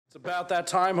It's about that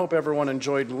time. Hope everyone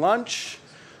enjoyed lunch.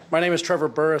 My name is Trevor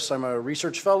Burrus. I'm a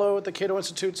research fellow at the Cato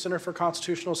Institute Center for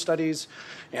Constitutional Studies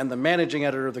and the managing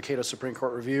editor of the Cato Supreme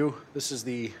Court Review. This is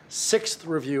the 6th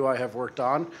review I have worked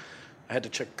on. I had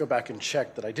to go back and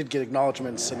check that I did get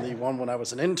acknowledgments in the one when I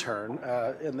was an intern,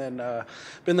 and then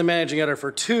been the managing editor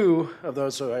for 2 of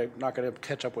those, so I'm not going to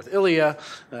catch up with Ilya,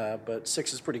 but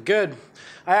 6 is pretty good.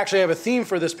 I actually have a theme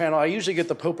for this panel. I usually get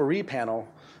the potpourri panel,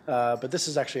 but this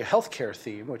is actually a healthcare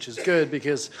theme, which is good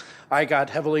because I got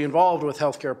heavily involved with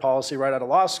healthcare policy right out of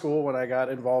law school when I got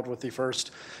involved with the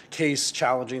first case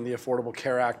challenging the Affordable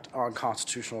Care Act on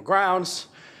constitutional grounds.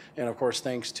 And of course,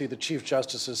 thanks to the Chief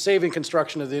Justice's saving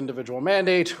construction of the individual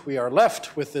mandate, we are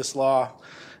left with this law.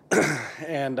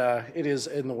 And it is,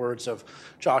 in the words of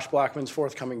Josh Blackman's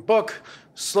forthcoming book,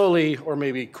 slowly or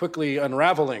maybe quickly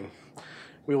unraveling.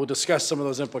 We will discuss some of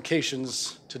those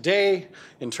implications today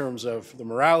in terms of the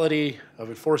morality of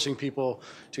enforcing people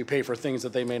to pay for things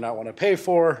that they may not want to pay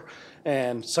for,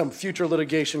 and some future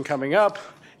litigation coming up,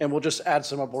 and we'll just add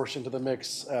some abortion to the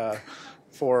mix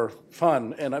for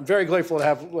fun. And I'm very grateful to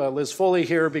have Liz Foley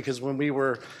here, because when we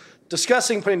were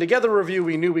discussing putting together a review,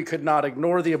 we knew we could not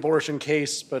ignore the abortion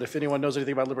case, but if anyone knows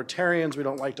anything about libertarians, we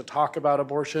don't like to talk about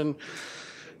abortion.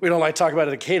 We don't like to talk about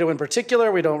it at Cato in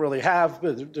particular. We don't really have,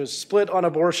 there's split on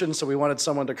abortion, so we wanted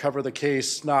someone to cover the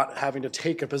case, not having to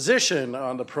take a position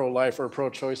on the pro-life or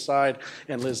pro-choice side,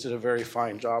 and Liz did a very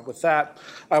fine job with that.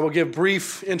 I will give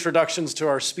brief introductions to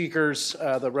our speakers.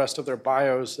 The rest of their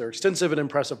bios, their extensive and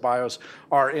impressive bios,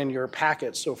 are in your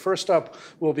packet. So first up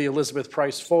will be Elizabeth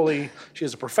Price Foley. She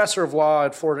is a professor of law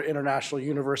at Florida International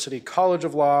University College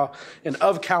of Law and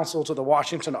of counsel to the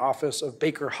Washington office of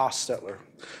Baker Hostetler,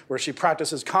 where she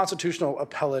practices constitutional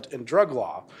appellate and drug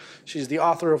law. She's the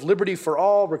author of Liberty for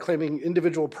All, Reclaiming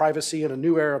Individual Privacy in a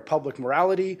New Era of Public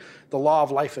Morality, The Law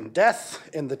of Life and Death,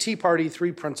 and The Tea Party,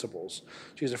 3 Principles.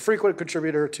 She's a frequent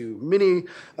contributor to many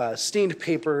esteemed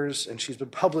papers, and she's been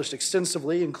published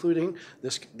extensively, including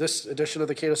this edition of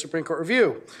the Cato Supreme Court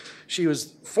Review. She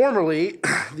was formerly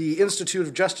the Institute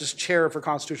of Justice Chair for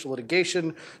Constitutional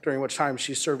Litigation, during which time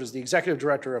she served as the executive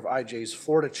director of IJ's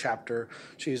Florida chapter.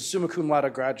 She is summa cum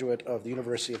laude graduate of the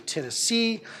University of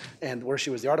Tennessee, and where she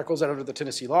was the articles editor of the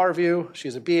Tennessee Law Review. She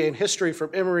has a BA in history from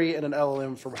Emory and an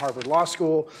LLM from Harvard Law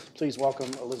School. Please welcome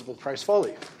Elizabeth Price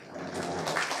Foley.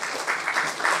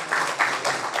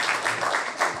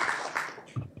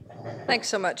 Thanks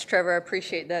so much, Trevor. I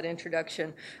appreciate that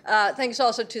introduction. Thanks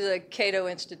also to the Cato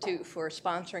Institute for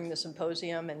sponsoring the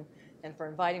symposium and for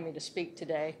inviting me to speak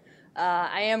today.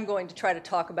 I am going to try to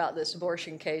talk about this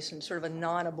abortion case in sort of a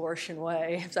non-abortion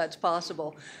way, if that's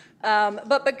possible.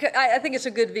 But I think it's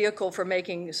a good vehicle for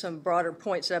making some broader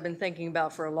points that I've been thinking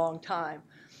about for a long time.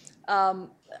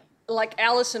 Like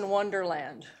Alice in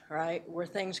Wonderland, right, where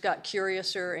things got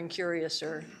curiouser and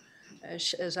curiouser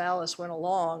as Alice went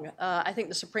along. I think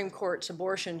the Supreme Court's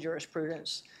abortion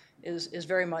jurisprudence is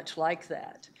very much like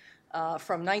that.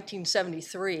 From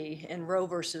 1973 in Roe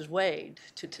versus Wade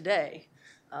to today,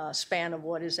 span of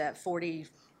what is that,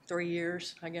 43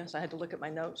 years, I guess? I had to look at my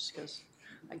notes because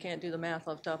I can't do the math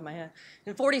off the top of my head.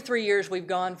 In 43 years, we've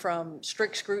gone from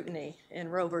strict scrutiny in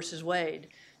Roe versus Wade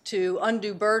to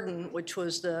undue burden, which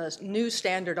was the new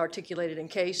standard articulated in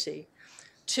Casey,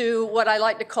 to what I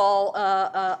like to call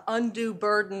undue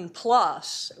burden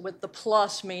plus, with the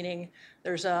plus meaning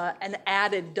there's an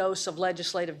added dose of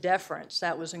legislative deference.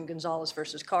 That was in Gonzalez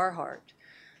versus Carhart.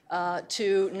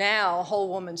 To now whole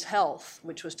woman's health,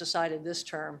 which was decided this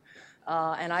term,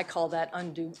 and I call that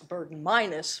undue burden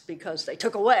minus because they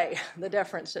took away the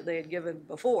deference that they had given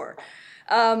before.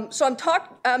 So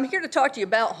I'm here to talk to you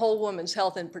about whole woman's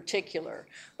health in particular,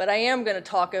 but I am going to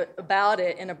talk about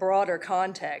it in a broader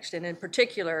context, and in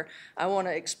particular, I want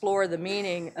to explore the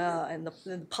meaning and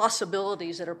the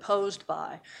possibilities that are posed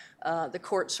by the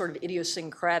court's sort of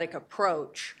idiosyncratic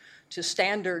approach to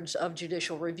standards of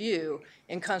judicial review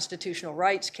in constitutional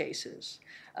rights cases.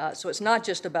 So it's not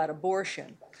just about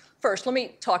abortion. First, let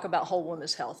me talk about whole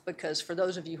woman's health, because for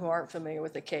those of you who aren't familiar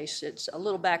with the case, it's a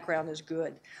little background is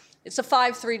good. It's a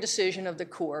 5-3 decision of the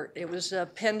court. It was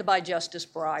penned by Justice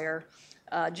Breyer.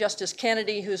 Justice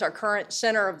Kennedy, who's our current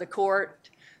center of the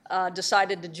court,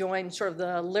 decided to join sort of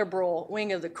the liberal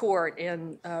wing of the court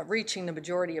in reaching the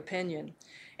majority opinion.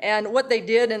 And what they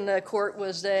did in the court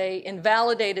was they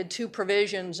invalidated 2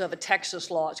 provisions of a Texas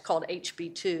law. It's called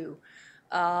HB 2.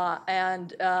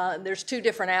 There's 2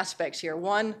 different aspects here.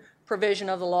 One provision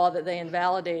of the law that they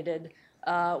invalidated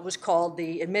was called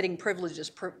the admitting privileges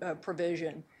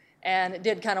provision. And it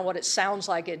did kind of what it sounds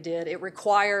like it did. It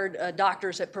required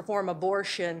doctors that perform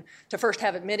abortion to first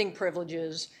have admitting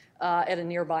privileges at a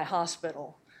nearby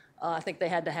hospital. I think they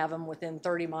had to have them within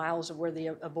 30 miles of where the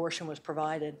abortion was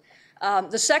provided.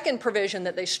 The second provision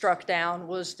that they struck down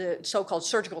was the so-called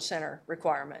surgical center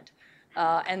requirement.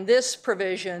 And this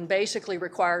provision basically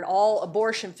required all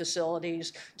abortion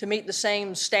facilities to meet the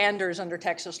same standards under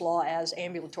Texas law as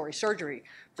ambulatory surgery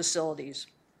facilities.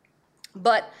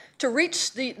 But to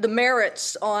reach the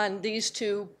merits on these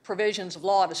two provisions of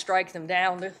law, to strike them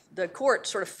down, the court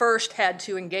sort of first had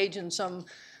to engage in some,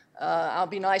 I'll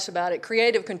be nice about it,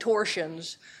 creative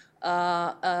contortions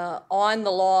on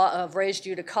the law of res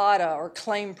judicata or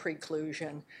claim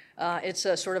preclusion. It's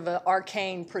a sort of an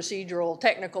arcane procedural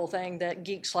technical thing that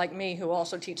geeks like me who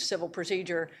also teach civil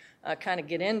procedure kind of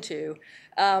get into.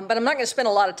 But I'm not going to spend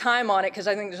a lot of time on it because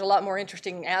I think there's a lot more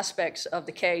interesting aspects of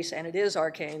the case, and it is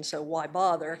arcane, so why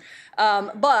bother?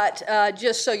 But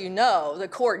just so you know, the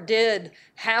court did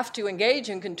have to engage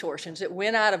in contortions. It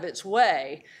went out of its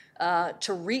way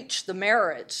to reach the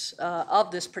merits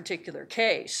of this particular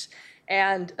case.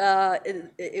 And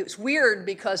it's weird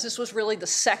because this was really the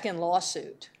second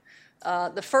lawsuit.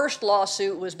 The first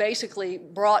lawsuit was basically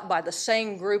brought by the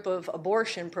same group of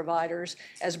abortion providers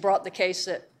as brought the case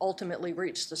that ultimately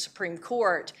reached the Supreme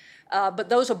Court. But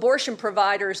those abortion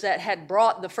providers that had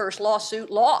brought the first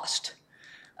lawsuit lost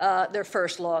their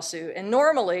first lawsuit. And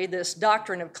normally this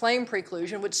doctrine of claim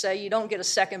preclusion would say you don't get a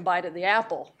second bite at the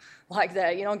apple like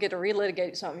that. You don't get to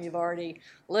relitigate something you've already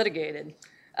litigated.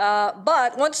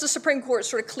 But once the Supreme Court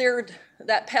sort of cleared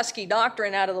that pesky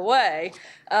doctrine out of the way,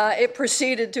 it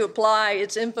proceeded to apply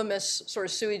its infamous sort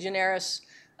of sui generis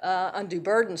undue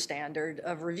burden standard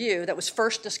of review that was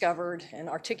first discovered and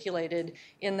articulated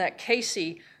in that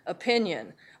Casey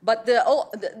opinion. But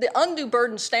the undue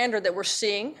burden standard that we're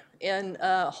seeing in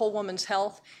Whole Woman's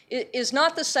Health is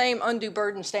not the same undue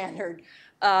burden standard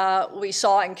we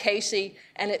saw in Casey,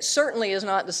 and it certainly is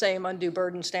not the same undue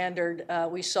burden standard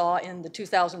we saw in the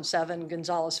 2007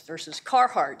 Gonzalez versus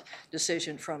Carhart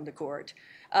decision from the court.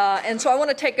 And so I want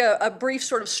to take a brief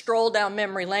sort of stroll down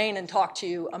memory lane and talk to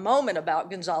you a moment about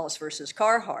Gonzalez versus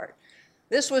Carhart.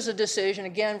 This was a decision,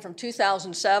 again, from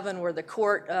 2007 where the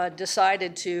court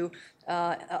decided to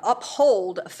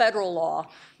uphold a federal law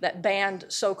that banned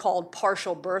so-called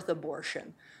partial birth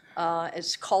abortion.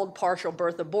 It's called partial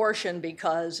birth abortion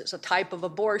because it's a type of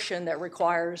abortion that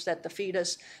requires that the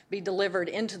fetus be delivered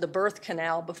into the birth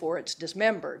canal before it's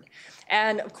dismembered.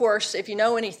 And of course, if you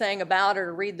know anything about it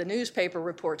or read the newspaper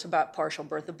reports about partial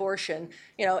birth abortion,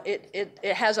 you know, it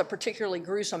has a particularly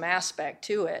gruesome aspect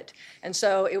to it. And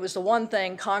so it was the one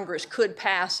thing Congress could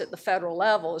pass at the federal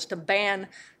level is to ban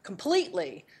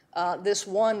completely this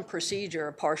one procedure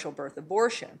of partial birth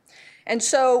abortion. And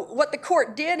so what the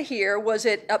court did here was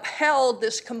it upheld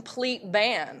this complete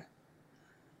ban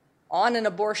on an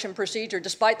abortion procedure,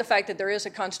 despite the fact that there is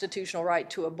a constitutional right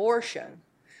to abortion.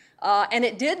 And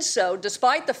it did so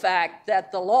despite the fact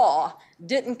that the law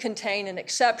didn't contain an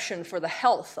exception for the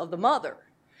health of the mother.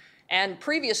 And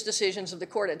previous decisions of the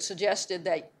court had suggested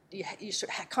that you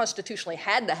constitutionally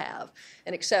had to have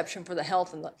an exception for the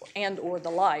health and or the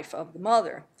life of the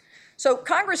mother. So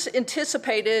Congress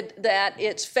anticipated that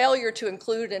its failure to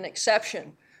include an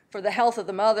exception for the health of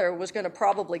the mother was going to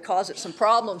probably cause it some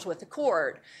problems with the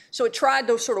court. So it tried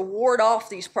to sort of ward off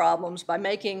these problems by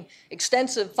making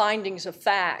extensive findings of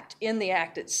fact in the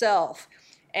act itself.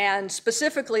 And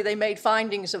specifically, they made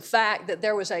findings of fact that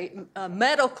there was a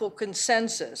medical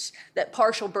consensus that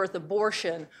partial birth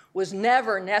abortion was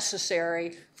never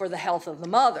necessary for the health of the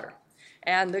mother.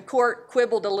 And the court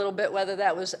quibbled a little bit whether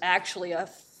that was actually a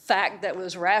fact that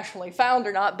was rationally found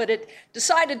or not, but it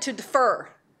decided to defer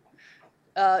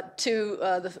to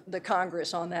the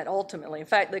Congress on that ultimately. In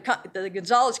fact, the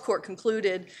Gonzalez court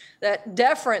concluded that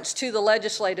deference to the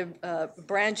legislative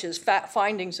branch's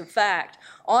findings of fact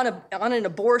on an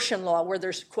abortion law where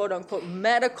there's quote-unquote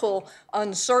medical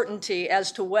uncertainty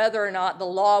as to whether or not the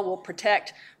law will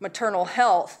protect maternal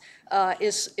health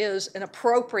is an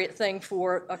appropriate thing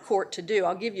for a court to do.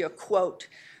 I'll give you a quote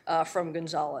from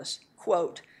Gonzalez.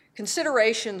 Quote,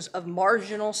 "Considerations of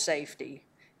marginal safety,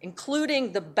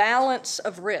 including the balance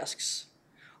of risks,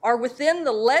 are within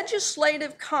the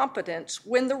legislative competence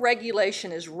when the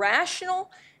regulation is rational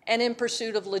and in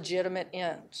pursuit of legitimate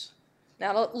ends."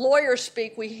 Now, lawyers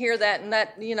speak, we hear that, and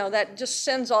that just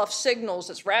sends off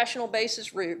signals. It's rational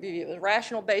basis review,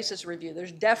 rational basis review.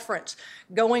 There's deference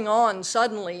going on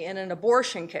suddenly in an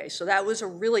abortion case. So that was a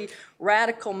really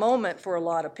radical moment for a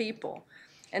lot of people.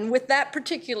 And with that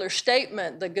particular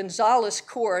statement, the Gonzalez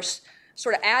court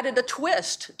sort of added a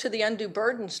twist to the undue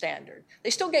burden standard. They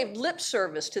still gave lip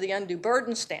service to the undue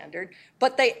burden standard,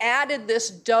 but they added this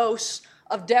dose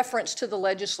of deference to the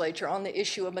legislature on the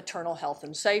issue of maternal health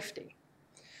and safety.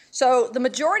 So the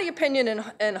majority opinion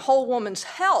in Whole Woman's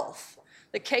Health,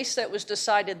 the case that was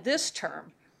decided this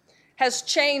term, has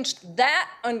changed that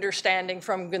understanding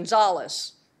from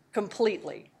Gonzalez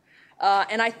completely.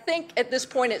 And I think at this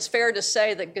point it's fair to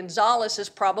say that Gonzalez is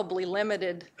probably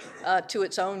limited to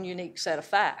its own unique set of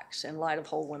facts in light of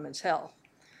Whole Woman's Health.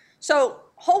 So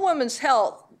Whole Woman's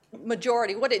Health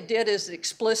majority, what it did is it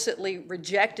explicitly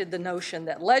rejected the notion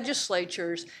that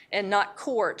legislatures and not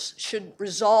courts should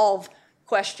resolve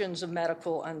questions of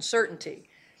medical uncertainty.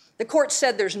 The court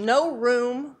said there's no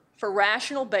room for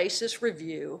rational basis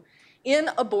review in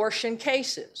abortion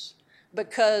cases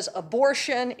because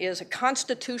abortion is a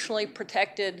constitutionally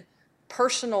protected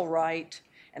personal right,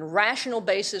 and rational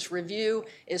basis review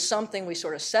is something we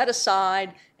sort of set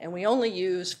aside and we only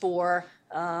use for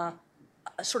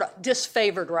sort of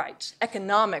disfavored rights.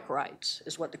 Economic rights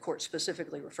is what the court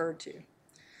specifically referred to.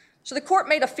 So the court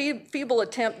made a feeble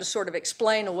attempt to sort of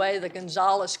explain away the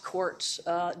Gonzalez court's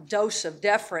dose of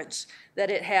deference that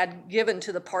it had given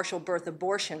to the Partial Birth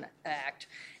Abortion Act.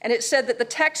 And it said that the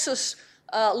Texas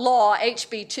law,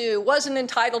 HB 2, wasn't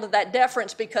entitled to that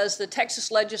deference because the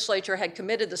Texas legislature had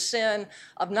committed the sin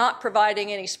of not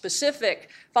providing any specific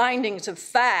findings of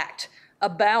fact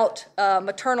about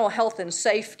maternal health and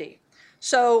safety.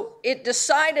 So it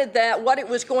decided that what it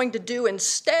was going to do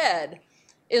instead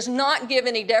is not give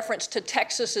any deference to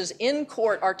Texas's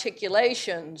in-court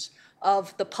articulations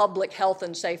of the public health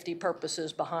and safety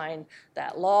purposes behind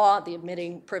that law, the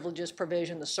admitting privileges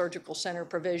provision, the surgical center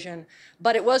provision,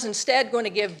 but it was instead going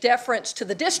to give deference to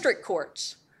the district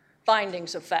court's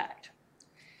findings of fact.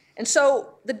 And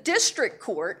so the district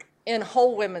court in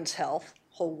Whole Woman's Health,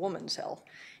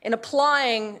 in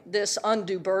applying this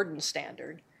undue burden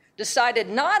standard, decided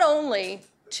not only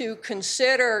to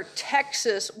consider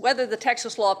whether the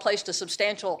Texas law placed a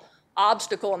substantial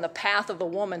obstacle in the path of a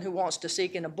woman who wants to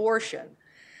seek an abortion,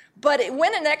 but it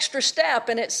went an extra step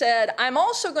and it said, I'm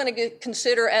also going to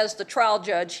consider as the trial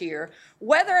judge here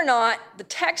whether or not the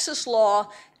Texas law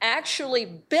actually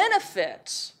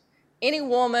benefits any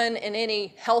woman in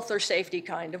any health or safety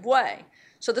kind of way.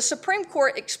 So the Supreme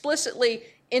Court explicitly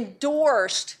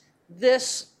endorsed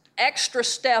this extra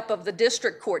step of the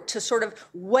district court to sort of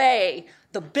weigh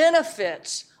the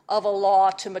benefits of a law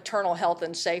to maternal health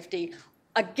and safety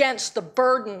against the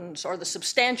burdens or the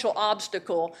substantial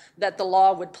obstacle that the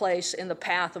law would place in the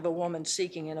path of a woman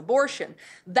seeking an abortion.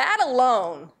 That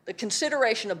alone, the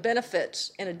consideration of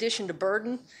benefits in addition to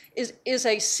burden, is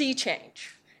a sea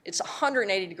change. It's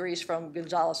 180 degrees from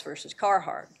Gonzalez versus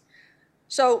Carhart.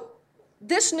 So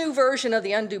this new version of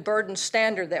the undue burden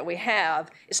standard that we have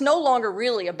is no longer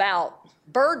really about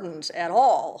burdens at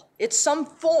all. It's some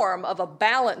form of a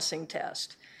balancing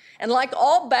test. And like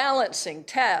all balancing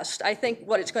tests, I think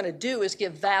what it's going to do is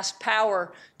give vast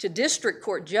power to district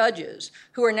court judges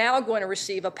who are now going to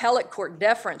receive appellate court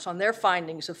deference on their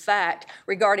findings of fact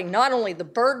regarding not only the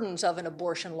burdens of an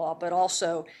abortion law, but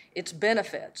also its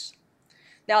benefits.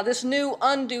 Now, this new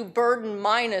undue burden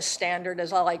minus standard,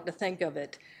 as I like to think of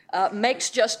it, makes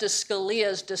Justice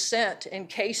Scalia's dissent in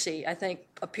Casey, I think,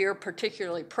 appear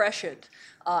particularly prescient.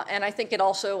 And I think it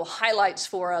also highlights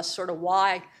for us sort of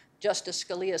why Justice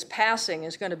Scalia's passing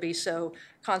is going to be so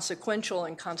consequential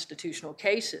in constitutional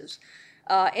cases.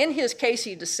 In his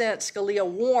Casey dissent, Scalia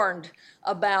warned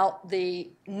about the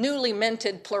newly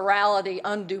minted plurality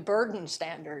undue burden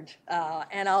standard.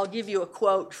 And I'll give you a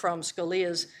quote from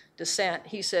Scalia's dissent.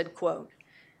 He said, quote,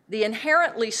 "The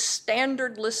inherently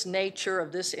standardless nature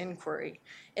of this inquiry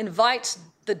invites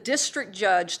the district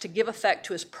judge to give effect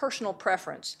to his personal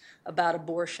preference about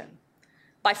abortion.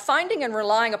 By finding and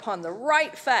relying upon the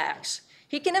right facts,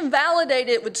 he can invalidate,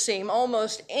 it would seem,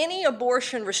 almost any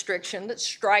abortion restriction that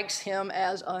strikes him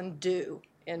as undue,"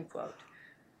 end quote.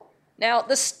 Now,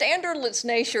 the standardless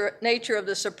nature of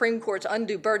the Supreme Court's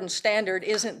undue burden standard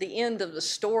isn't the end of the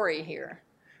story here,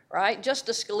 right?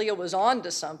 Justice Scalia was on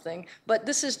to something, but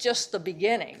this is just the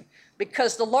beginning,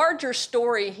 because the larger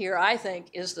story here, I think,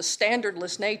 is the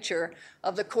standardless nature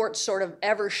of the court's sort of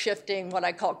ever-shifting, what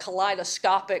I call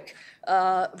kaleidoscopic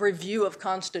review of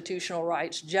constitutional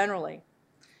rights generally.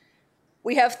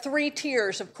 We have three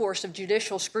tiers, of course, of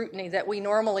judicial scrutiny that we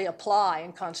normally apply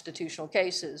in constitutional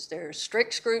cases. There's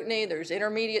strict scrutiny, there's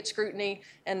intermediate scrutiny,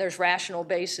 and there's rational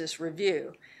basis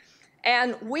review.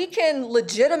 And we can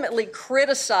legitimately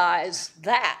criticize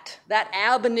that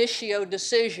ab initio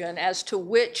decision as to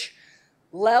which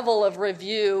level of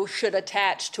review should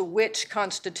attach to which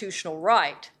constitutional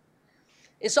right.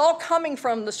 It's all coming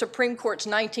from the Supreme Court's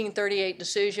 1938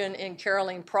 decision in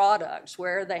Caroline Products,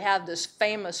 where they have this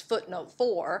famous footnote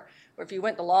 4, or if you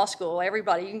went to law school,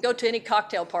 everybody, you can go to any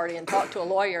cocktail party and talk to a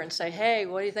lawyer and say, hey,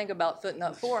 what do you think about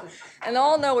footnote 4? And they'll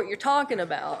all know what you're talking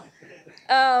about.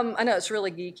 I know it's really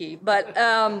geeky, but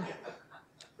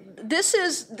this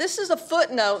is a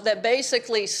footnote that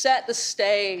basically set the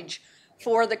stage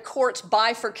for the court's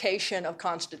bifurcation of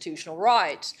constitutional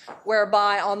rights,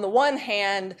 whereby on the one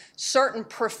hand, certain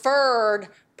preferred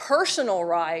personal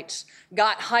rights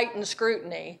got heightened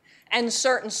scrutiny, and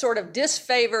certain sort of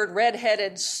disfavored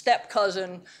redheaded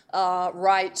step-cousin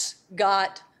rights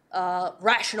got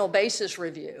rational basis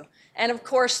review. And of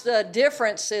course, the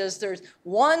difference is there's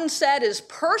one set is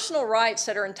personal rights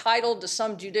that are entitled to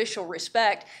some judicial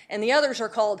respect, and the others are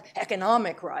called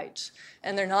economic rights,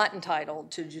 and they're not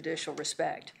entitled to judicial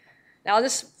respect. Now,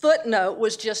 this footnote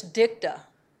was just dicta.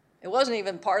 It wasn't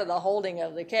even part of the holding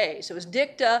of the case. It was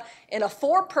dicta in a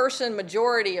 4-person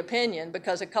majority opinion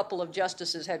because a couple of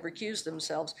justices had recused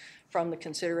themselves from the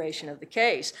consideration of the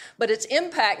case. But its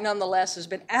impact, nonetheless, has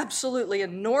been absolutely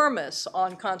enormous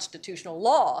on constitutional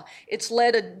law. It's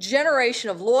led a generation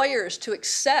of lawyers to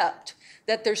accept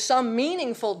that there's some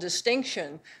meaningful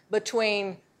distinction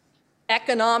between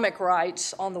economic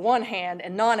rights on the one hand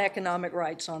and non-economic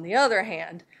rights on the other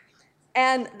hand.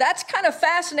 And that's kind of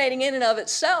fascinating in and of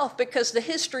itself because the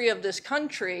history of this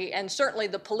country and certainly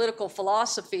the political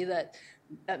philosophy that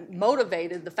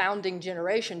motivated the founding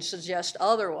generation suggests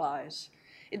otherwise.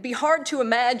 It'd be hard to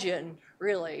imagine,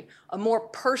 really, a more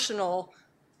personal,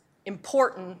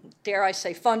 important, dare I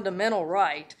say, fundamental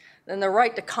right than the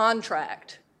right to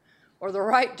contract or the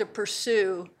right to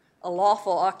pursue a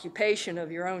lawful occupation of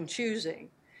your own choosing.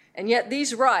 And yet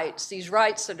these rights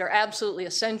that are absolutely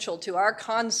essential to our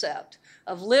concept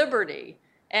of liberty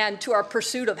and to our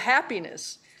pursuit of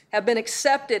happiness have been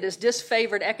accepted as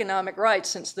disfavored economic rights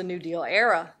since the New Deal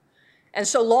era. And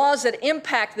so laws that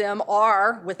impact them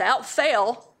are, without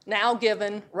fail, now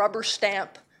given rubber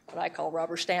stamp, what I call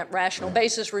rubber stamp rational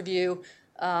basis review,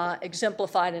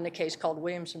 exemplified in a case called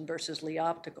Williamson versus Lee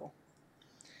Optical.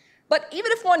 But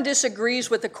even if one disagrees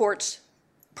with the court's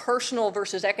personal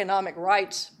versus economic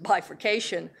rights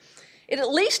bifurcation, it at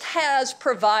least has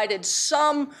provided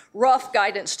some rough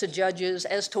guidance to judges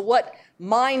as to what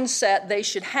mindset they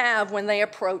should have when they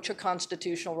approach a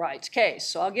constitutional rights case.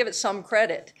 So I'll give it some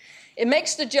credit. It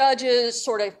makes the judges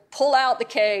sort of pull out the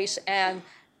case and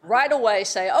right away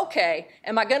say, okay,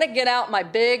 am I going to get out my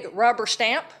big rubber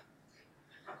stamp?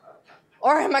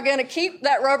 Or am I going to keep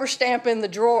that rubber stamp in the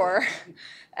drawer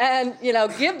and,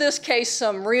 give this case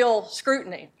some real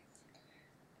scrutiny?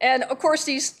 And of course,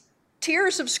 these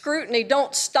tiers of scrutiny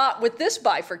don't stop with this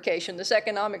bifurcation, this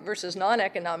economic versus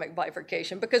non-economic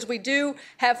bifurcation, because we do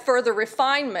have further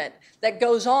refinement that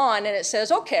goes on, and it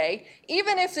says, okay,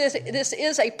 even if this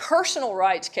is a personal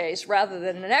rights case rather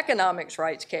than an economics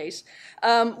rights case,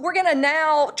 we're going to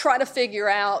now try to figure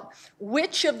out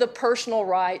which of the personal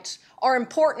rights are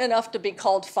important enough to be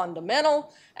called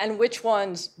fundamental and which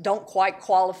ones don't quite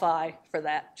qualify for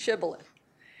that shibboleth.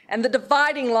 And the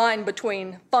dividing line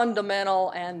between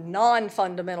fundamental and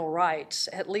non-fundamental rights,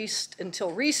 at least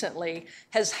until recently,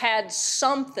 has had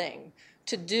something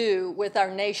to do with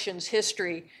our nation's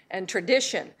history and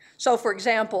tradition. So, for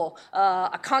example,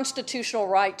 a constitutional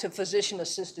right to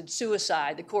physician-assisted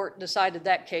suicide. The court decided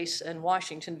that case in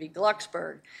Washington v.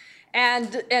 Glucksberg.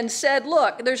 And said,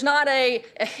 look, there's not a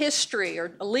history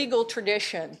or a legal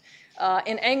tradition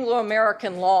in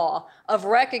Anglo-American law of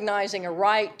recognizing a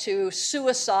right to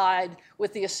suicide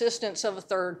with the assistance of a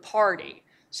third party.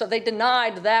 So they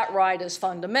denied that right as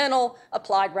fundamental,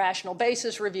 applied rational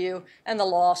basis review, and the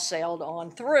law sailed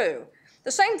on through.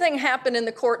 The same thing happened in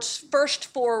the court's first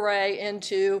foray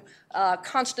into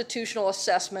constitutional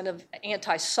assessment of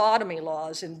anti-sodomy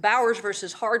laws. In Bowers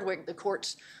versus Hardwick, the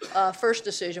court's first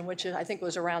decision, which I think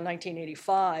was around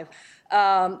 1985,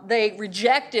 they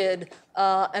rejected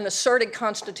an asserted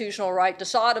constitutional right to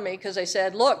sodomy because they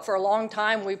said, look, for a long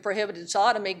time we've prohibited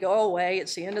sodomy, go away,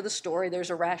 it's the end of the story, there's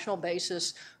a rational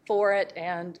basis for it,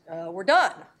 and we're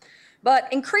done. But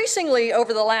increasingly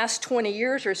over the last 20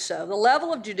 years or so, the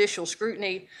level of judicial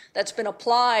scrutiny that's been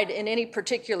applied in any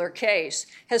particular case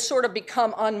has sort of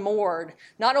become unmoored,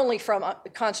 not only from the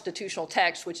constitutional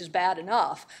text, which is bad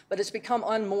enough, but it's become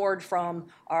unmoored from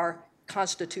our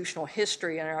constitutional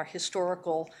history and our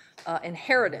historical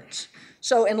inheritance.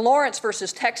 So in Lawrence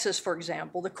versus Texas, for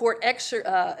example, the court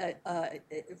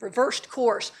reversed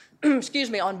course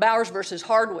on Bowers versus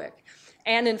Hardwick,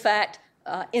 and in fact,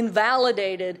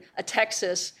 invalidated a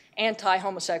Texas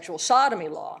anti-homosexual sodomy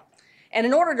law. And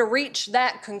in order to reach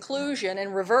that conclusion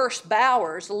and reverse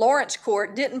Bowers, the Lawrence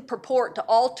Court didn't purport to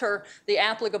alter the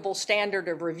applicable standard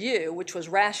of review, which was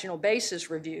rational basis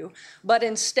review, but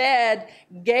instead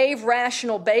gave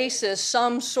rational basis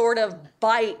some sort of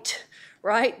bite,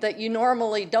 right, that you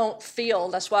normally don't feel.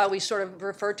 That's why we sort of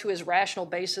refer to as rational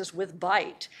basis with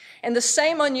bite. And the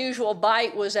same unusual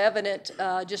bite was evident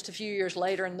just a few years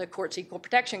later in the court's equal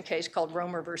protection case called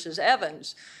Romer versus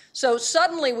Evans. So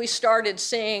suddenly we started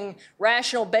seeing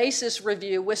rational basis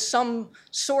review with some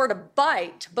sort of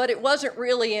bite, but it wasn't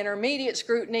really intermediate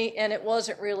scrutiny and it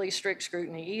wasn't really strict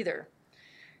scrutiny either.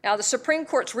 Now, the Supreme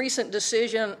Court's recent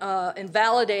decision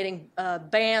invalidating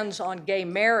bans on gay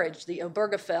marriage, the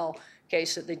Obergefell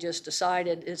case that they just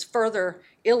decided, is further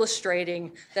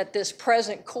illustrating that this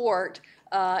present court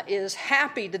is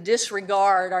happy to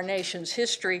disregard our nation's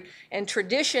history and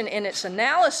tradition in its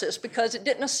analysis because it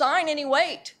didn't assign any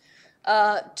weight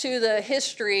to the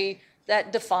history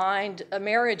that defined a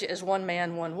marriage as one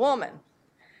man, one woman.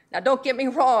 Now, don't get me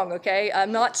wrong, okay?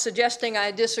 I'm not suggesting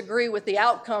I disagree with the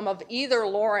outcome of either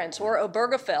Lawrence or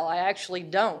Obergefell. I actually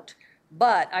don't.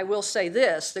 But I will say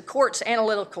this, the court's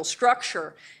analytical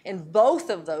structure in both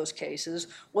of those cases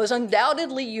was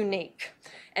undoubtedly unique,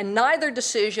 and neither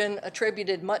decision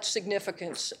attributed much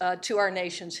significance to our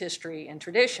nation's history and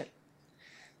tradition.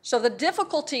 So the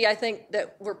difficulty, I think,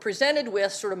 that we're presented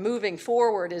with sort of moving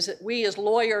forward is that we as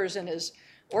lawyers and as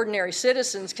ordinary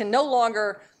citizens can no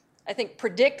longer, I think,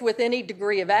 predict with any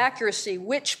degree of accuracy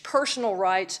which personal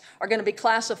rights are going to be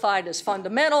classified as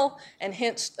fundamental and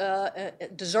hence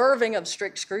deserving of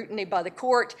strict scrutiny by the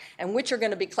court, and which are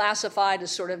going to be classified as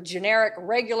sort of generic,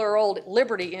 regular old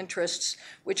liberty interests,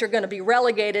 which are going to be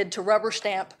relegated to rubber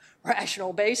stamp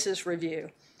rational basis review.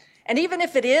 And even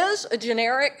if it is a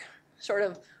generic sort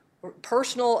of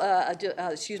personal,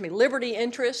 liberty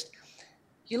interest,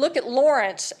 you look at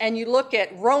Lawrence and you look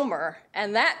at Romer,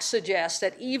 and that suggests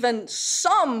that even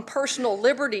some personal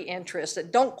liberty interests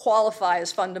that don't qualify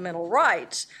as fundamental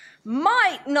rights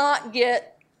might not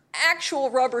get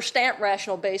actual rubber stamp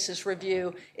rational basis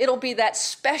review. It'll be that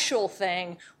special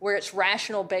thing where it's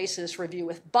rational basis review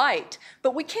with bite.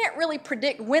 But we can't really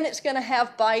predict when it's going to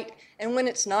have bite and when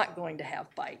it's not going to have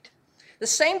bite. The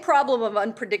same problem of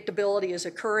unpredictability is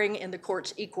occurring in the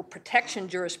court's equal protection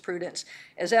jurisprudence,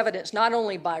 as evidenced not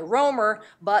only by Romer,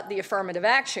 but the affirmative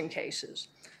action cases.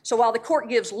 So while the court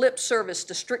gives lip service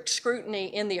to strict scrutiny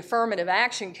in the affirmative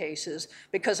action cases,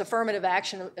 because affirmative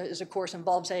action, of course,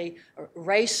 involves a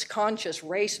race-conscious,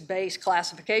 race-based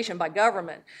classification by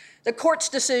government, the court's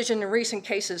decision in recent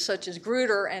cases such as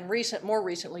Grutter and more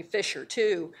recently Fisher,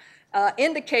 too,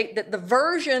 indicate that the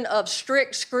version of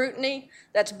strict scrutiny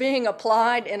that's being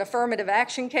applied in affirmative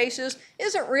action cases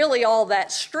isn't really all that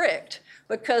strict,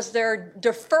 because they're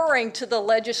deferring to the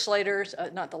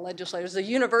the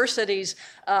university's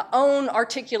own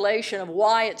articulation of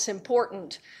why it's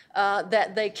important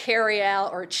that they carry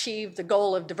out or achieve the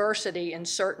goal of diversity in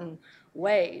certain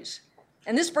ways.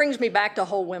 And this brings me back to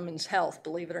whole women's health,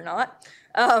 believe it or not.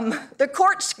 The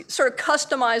court's sort of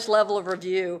customized level of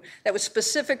review that was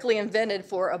specifically invented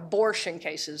for abortion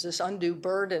cases, this undue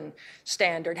burden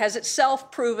standard, has itself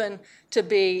proven to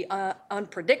be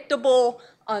unpredictable,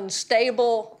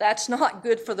 unstable. That's not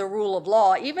good for the rule of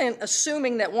law, even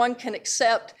assuming that one can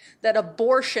accept that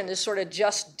abortion is sort of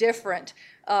just different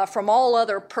from all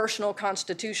other personal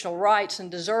constitutional rights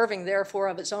and deserving, therefore,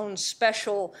 of its own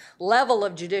special level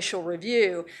of judicial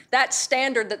review. That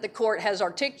standard that the court has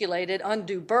articulated,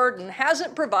 undue burden,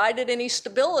 hasn't provided any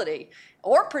stability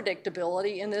or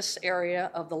predictability in this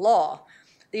area of the law.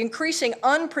 The increasing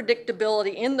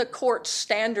unpredictability in the court's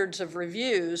standards of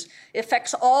reviews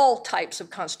affects all types of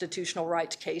constitutional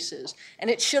rights cases, and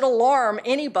it should alarm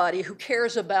anybody who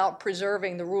cares about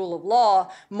preserving the rule of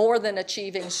law more than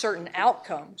achieving certain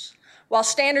outcomes. While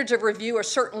standards of review are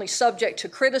certainly subject to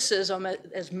criticism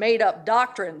as made-up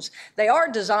doctrines, they are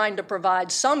designed to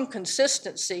provide some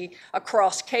consistency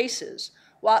across cases.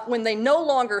 When they no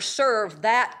longer serve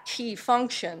that key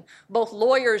function, both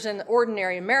lawyers and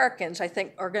ordinary Americans, I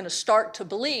think, are going to start to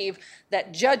believe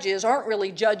that judges aren't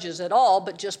really judges at all,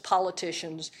 but just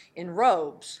politicians in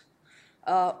robes.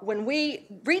 When we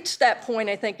reach that point,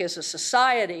 I think, as a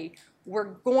society, we're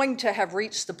going to have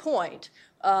reached the point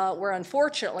where,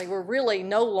 unfortunately, we're really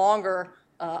no longer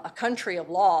a country of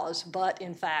laws, but,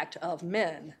 in fact, of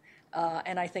men.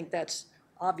 And I think that's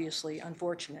obviously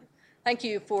unfortunate. Thank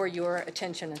you for your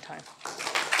attention and time.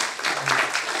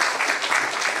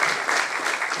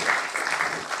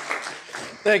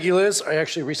 Thank you, Liz. I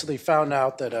actually recently found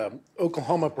out that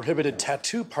Oklahoma prohibited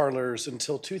tattoo parlors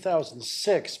until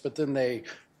 2006, but then they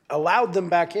allowed them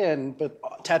back in,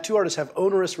 but tattoo artists have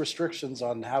onerous restrictions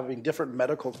on having different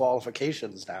medical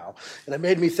qualifications now. And it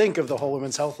made me think of the whole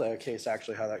women's health case,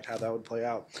 actually, how that would play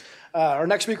out. Our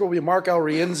next speaker will be Mark L.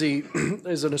 Rienzi,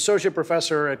 is an associate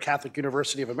professor at Catholic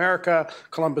University of America,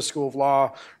 Columbus School of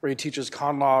Law, where he teaches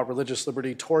con law, religious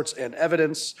liberty, torts, and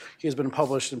evidence. He has been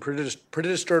published in prestigious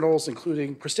journals,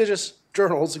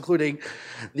 including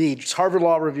the Harvard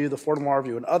Law Review, the Fordham Law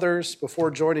Review, and others. Before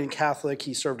joining Catholic,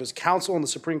 he served as counsel in the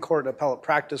Supreme Court Appellate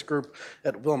Practice Group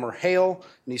at Wilmer Hale,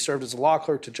 and he served as a law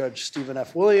clerk to Judge Stephen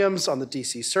F. Williams on the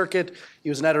D.C. Circuit. He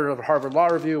was an editor of Harvard Law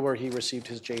Review, where he received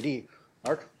his J.D.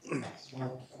 Mark?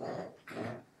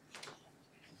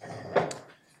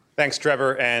 Thanks,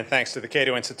 Trevor, and thanks to the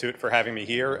Cato Institute for having me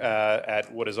here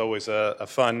at what is always a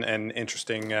fun and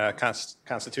interesting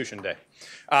Constitution Day.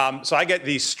 So I get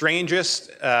the strangest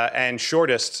and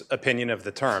shortest opinion of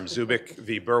the term, Zubik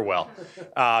v. Burwell.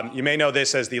 You may know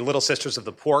this as the Little Sisters of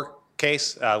the Poor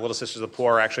case. Little Sisters of the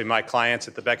Poor are actually my clients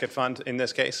at the Becket Fund in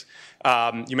this case.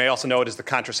 You may also know it as the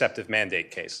contraceptive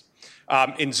mandate case.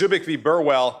 In Zubik v.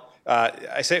 Burwell,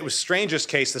 I say it was strangest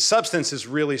case. The substance is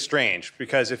really strange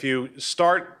because if you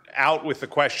start out with the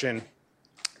question,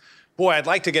 boy, I'd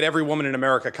like to get every woman in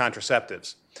America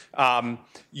contraceptives,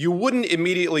 you wouldn't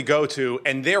immediately go to,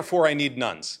 and therefore I need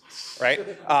nuns,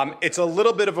 right? It's a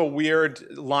little bit of a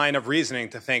weird line of reasoning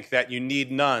to think that you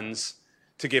need nuns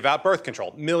to give out birth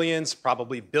control. Millions,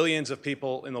 probably billions of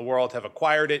people in the world have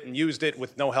acquired it and used it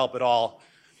with no help at all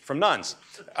from nuns.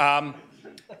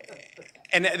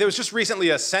 And there was just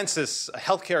recently a census, a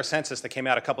healthcare census that came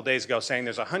out a couple days ago saying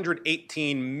there's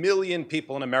 118 million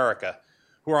people in America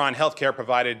who are on healthcare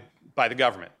provided by the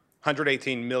government.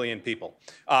 118 million people.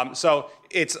 So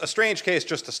it's a strange case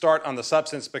just to start on the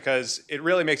substance because it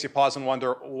really makes you pause and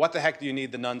wonder, what the heck do you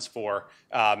need the nuns for?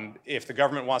 If the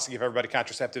government wants to give everybody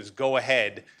contraceptives, go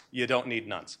ahead. You don't need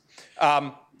nuns.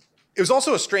 It was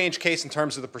also a strange case in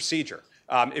terms of the procedure.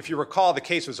 If you recall, the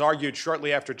case was argued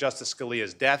shortly after Justice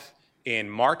Scalia's death in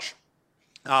March.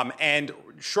 And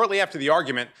shortly after the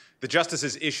argument, the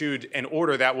justices issued an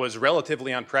order that was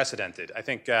relatively unprecedented. I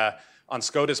think on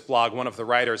SCOTUS blog, one of the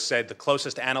writers said the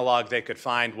closest analog they could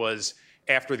find was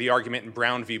after the argument in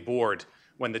Brown v. Board,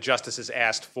 when the justices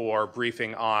asked for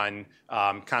briefing on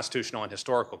constitutional and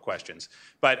historical questions.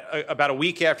 But about a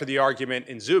week after the argument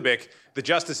in Zubik, the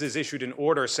justices issued an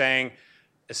order saying,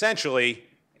 essentially,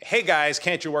 hey guys,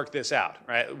 can't you work this out,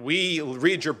 right? We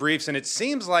read your briefs and it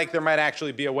seems like there might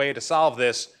actually be a way to solve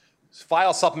this.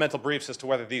 File supplemental briefs as to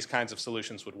whether these kinds of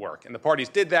solutions would work. And the parties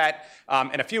did that.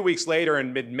 And a few weeks later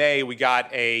in mid-May, we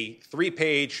got a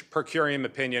 3-page per curiam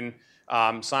opinion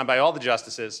signed by all the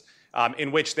justices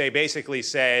in which they basically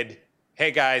said, hey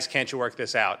guys, can't you work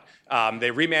this out? They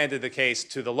remanded the case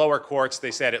to the lower courts.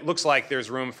 They said, it looks like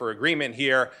there's room for agreement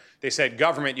here. They said,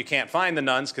 government, you can't find the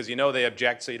nuns because you know they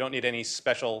object, so you don't need any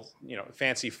special,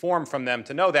 fancy form from them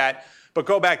to know that. But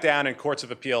go back down and courts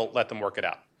of appeal, let them work it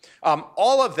out.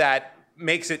 All of that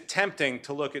makes it tempting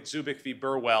to look at Zubik v.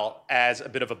 Burwell as a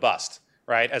bit of a bust,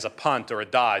 right? As a punt or a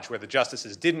dodge where the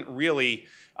justices didn't really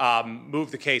move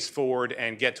the case forward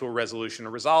and get to a resolution or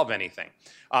resolve anything.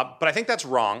 But I think that's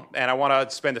wrong, and I want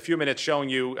to spend a few minutes showing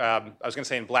you, I was going to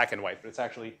say in black and white, but it's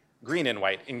actually green and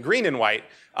white. In green and white,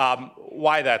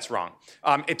 why that's wrong.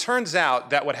 It turns out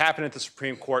that what happened at the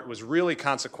Supreme Court was really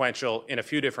consequential in a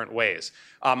few different ways.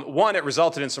 One, it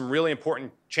resulted in some really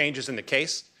important changes in the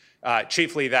case,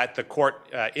 chiefly that the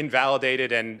court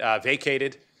invalidated and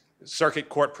vacated circuit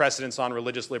court precedents on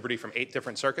religious liberty from 8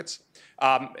 different circuits.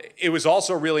 It was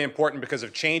also really important because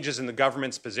of changes in the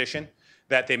government's position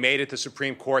that they made at the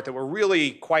Supreme Court that were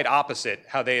really quite opposite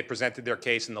how they had presented their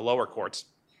case in the lower courts.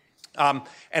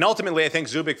 And ultimately, I think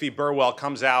Zubik v. Burwell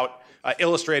comes out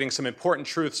illustrating some important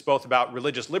truths both about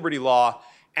religious liberty law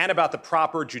and about the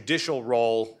proper judicial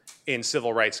role in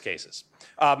civil rights cases.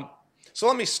 So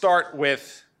let me start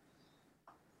with,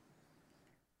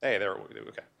 hey, there,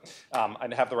 okay.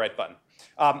 I have the right button.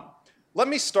 Let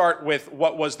me start with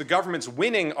what was the government's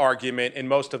winning argument in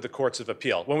most of the courts of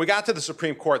appeal. When we got to the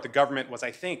Supreme Court, the government was,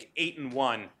 I think,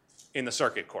 8-1 in the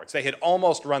circuit courts. They had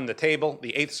almost run the table.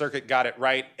 The Eighth Circuit got it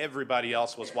right. Everybody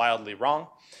else was wildly wrong.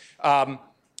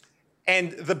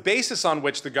 And the basis on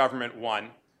which the government won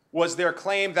was their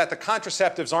claim that the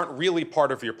contraceptives aren't really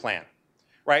part of your plan,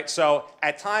 right? So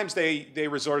at times they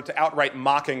resorted to outright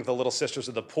mocking the Little Sisters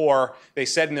of the Poor. They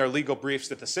said in their legal briefs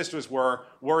that the sisters were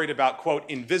worried about, quote,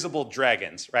 invisible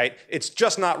dragons, right? It's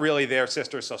just not really their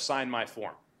sisters, so sign my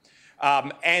form.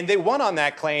 And they won on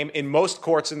that claim in most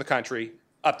courts in the country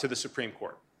up to the Supreme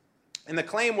Court. And the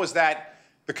claim was that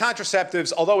the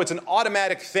contraceptives, although it's an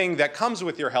automatic thing that comes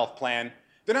with your health plan,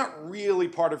 they're not really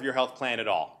part of your health plan at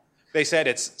all. They said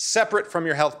it's separate from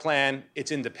your health plan,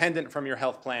 it's independent from your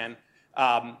health plan.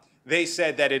 They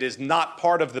said that it is not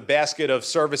part of the basket of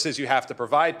services you have to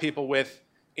provide people with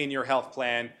in your health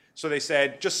plan. So they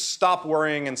said, just stop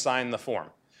worrying and sign the form.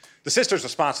 The sisters'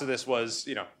 response to this was,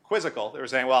 quizzical. They were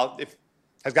saying, well, if it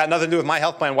has got nothing to do with my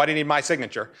health plan, why do you need my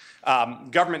signature?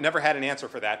 Government never had an answer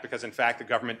for that because, in fact, the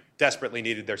government desperately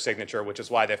needed their signature, which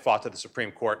is why they fought to the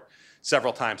Supreme Court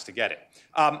several times to get it.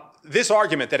 This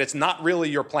argument that it's not really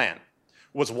your plan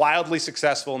was wildly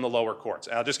successful in the lower courts.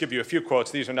 And I'll just give you a few quotes.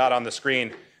 These are not on the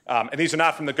screen. And these are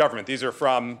not from the government. These are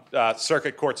from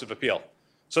circuit courts of appeal.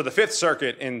 So the Fifth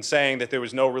Circuit, in saying that there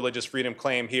was no religious freedom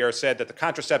claim here, said that the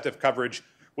contraceptive coverage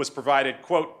was provided,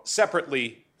 quote,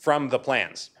 separately from the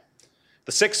plans.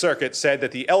 The Sixth Circuit said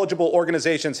that the eligible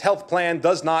organization's health plan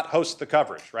does not host the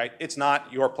coverage, right? It's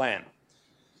not your plan.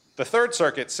 The Third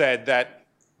Circuit said that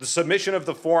the submission of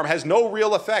the form has no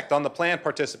real effect on the plan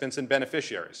participants and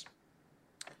beneficiaries.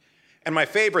 And my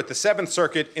favorite, the Seventh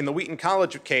Circuit, in the Wheaton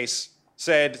College case,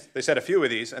 they said a few of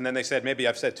these, and then they said, maybe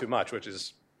I've said too much, which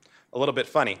is a little bit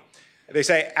funny. They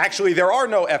say, actually, there are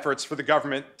no efforts for the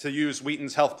government to use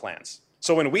Wheaton's health plans.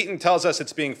 So when Wheaton tells us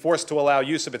it's being forced to allow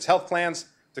use of its health plans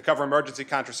to cover emergency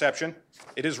contraception,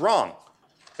 it is wrong.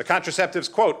 The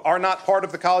contraceptives, quote, are not part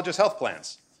of the college's health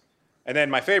plans. And then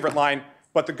my favorite line,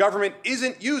 but the government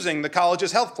isn't using the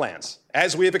college's health plans,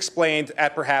 as we have explained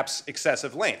at perhaps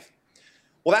excessive length.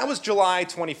 Well, that was July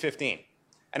 2015.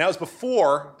 And that was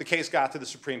before the case got to the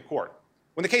Supreme Court.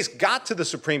 When the case got to the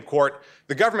Supreme Court,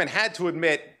 the government had to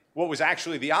admit what was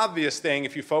actually the obvious thing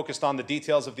if you focused on the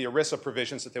details of the ERISA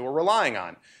provisions that they were relying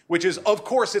on, which is, of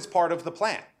course, it's part of the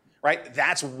plan, right?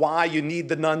 That's why you need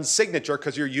the nun's signature,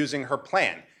 because you're using her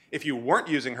plan. If you weren't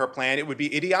using her plan, it would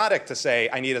be idiotic to say,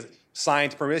 I need a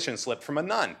signed permission slip from a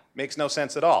nun. Makes no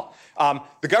sense at all.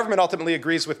 The government ultimately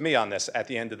agrees with me on this at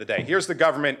the end of the day. Here's the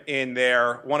government in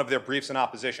one of their briefs in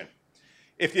opposition.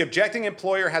 If the objecting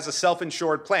employer has a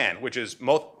self-insured plan, which is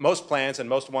most plans and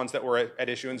most ones that were at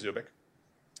issue in Zubik,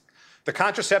 the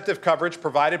contraceptive coverage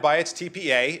provided by its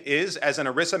TPA is, as an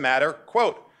ERISA matter,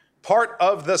 quote, part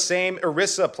of the same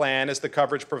ERISA plan as the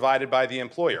coverage provided by the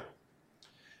employer.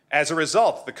 As a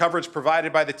result, the coverage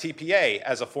provided by the TPA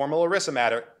as a formal ERISA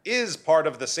matter is part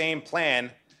of the same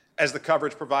plan as the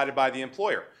coverage provided by the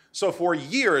employer. So for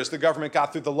years, the government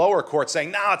got through the lower courts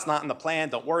saying, no, it's not in the plan,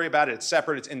 don't worry about it, it's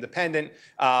separate, it's independent.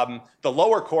 The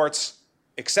lower courts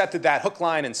accepted that hook,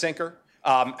 line, and sinker,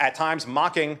 at times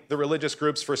mocking the religious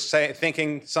groups for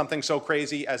thinking something so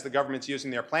crazy as the government's using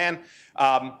their plan.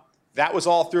 That was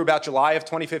all through about July of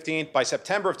 2015. By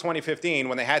September of 2015,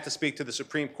 when they had to speak to the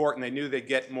Supreme Court and they knew they'd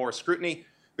get more scrutiny,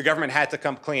 the government had to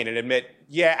come clean and admit,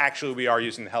 yeah, actually, we are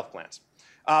using the health plans.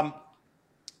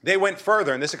 They went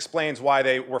further, and this explains why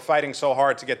they were fighting so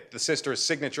hard to get the sisters'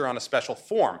 signature on a special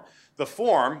form. The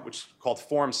form, which is called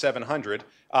Form 700,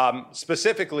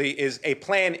 specifically is a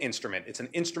plan instrument. It's an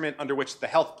instrument under which the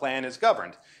health plan is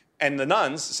governed. And the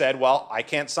nuns said, well, I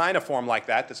can't sign a form like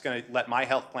that that's going to let my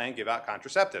health plan give out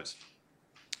contraceptives.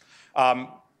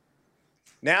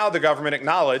 Now the government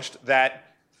acknowledged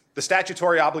that the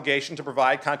statutory obligation to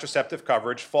provide contraceptive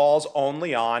coverage falls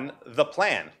only on the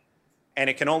plan, and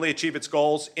it can only achieve its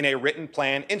goals in a written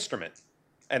plan instrument.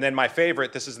 And then my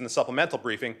favorite, this is in the supplemental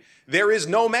briefing, there is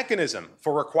no mechanism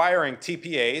for requiring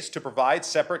TPAs to provide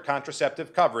separate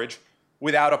contraceptive coverage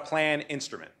without a plan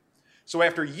instrument. So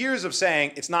after years of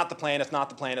saying, it's not the plan, it's not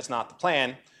the plan, it's not the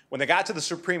plan, when they got to the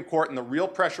Supreme Court and the real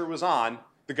pressure was on,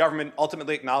 the government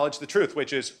ultimately acknowledged the truth,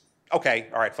 which is, okay,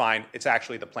 all right, fine, it's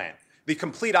actually the plan. The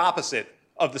complete opposite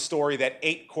of the story that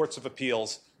 8 courts of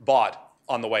appeals bought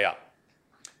on the way up.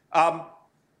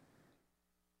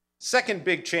 Second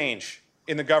big change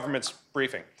in the government's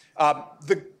briefing.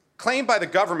 The claim by the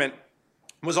government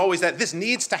was always that this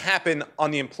needs to happen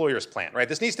on the employer's plan, right?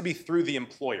 This needs to be through the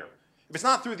employer. If it's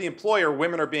not through the employer,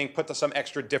 women are being put to some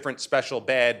extra different special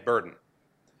bad burden. All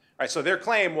right, so their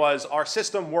claim was our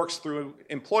system works through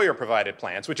employer-provided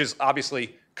plans, which is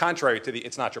obviously contrary to the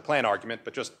it's not your plan argument,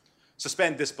 but just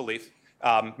suspend disbelief.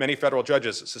 Many federal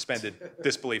judges suspended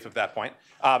disbelief at that point.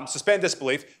 Suspend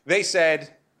disbelief. They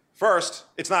said, first,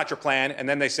 it's not your plan, and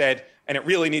then they said, and it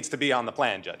really needs to be on the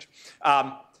plan, Judge.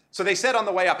 So they said on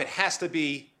the way up, it has to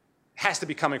be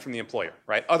coming from the employer,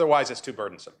 right? Otherwise, it's too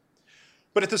burdensome.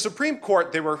 But at the Supreme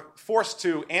Court, they were forced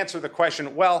to answer the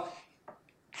question, well,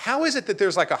 how is it that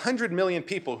there's like 100 million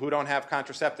people who don't have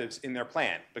contraceptives in their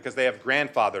plan because they have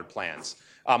grandfathered plans?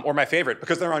 Or my favorite,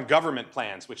 because they're on government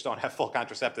plans which don't have full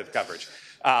contraceptive coverage.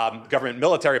 Government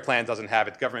military plan doesn't have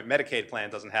it. Government Medicaid plan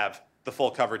doesn't have the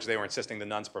full coverage they were insisting the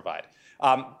nuns provide.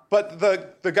 But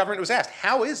the government was asked,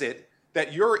 how is it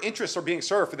that your interests are being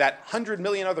served for that 100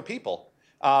 million other people.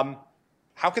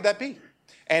 How could that be?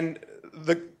 And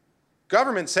the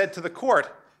government said to the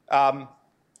court, I'm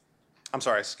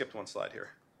sorry, I skipped one slide here.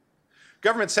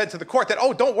 Government said to the court that,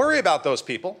 oh, don't worry about those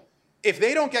people. If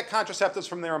they don't get contraceptives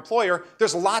from their employer,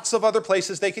 there's lots of other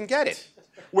places they can get it.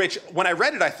 Which, when I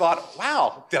read it, I thought,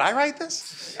 wow, did I write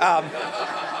this?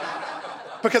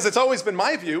 Because it's always been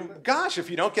my view, gosh, if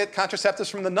you don't get contraceptives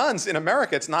from the nuns in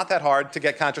America, it's not that hard to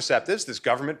get contraceptives. There's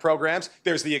government programs.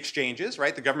 There's the exchanges,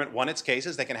 right? The government won its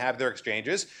cases. They can have their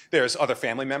exchanges. There's other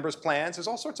family members' plans. There's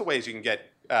all sorts of ways you can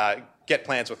get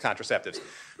plans with contraceptives.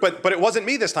 But it wasn't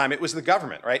me this time. It was the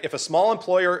government, right? If a small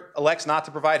employer elects not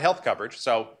to provide health coverage,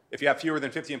 so if you have fewer than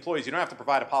 50 employees, you don't have to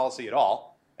provide a policy at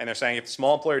all. And they're saying if a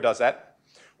small employer does that,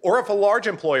 or if a large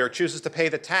employer chooses to pay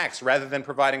the tax rather than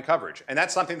providing coverage. And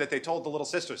that's something that they told the Little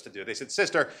Sisters to do. They said,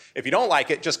 sister, if you don't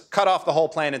like it, just cut off the whole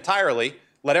plan entirely,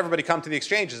 let everybody come to the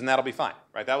exchanges, and that'll be fine.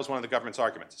 Right? That was one of the government's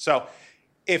arguments. So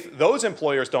if those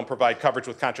employers don't provide coverage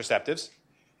with contraceptives,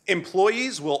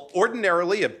 employees will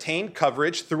ordinarily obtain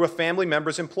coverage through a family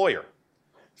member's employer,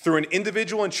 through an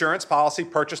individual insurance policy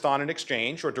purchased on an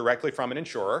exchange or directly from an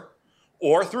insurer,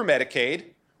 or through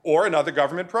Medicaid or another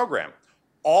government program.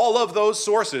 All of those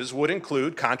sources would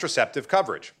include contraceptive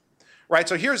coverage, right?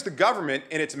 So here's the government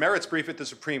in its merits brief at the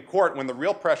Supreme Court when the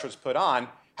real pressure is put on,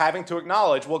 having to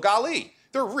acknowledge, well, golly,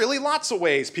 there are really lots of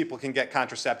ways people can get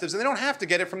contraceptives, and they don't have to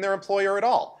get it from their employer at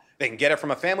all. They can get it from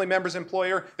a family member's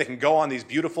employer. They can go on these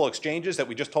beautiful exchanges that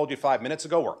we just told you 5 minutes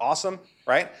ago were awesome,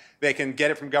 right? They can get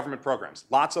it from government programs.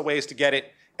 Lots of ways to get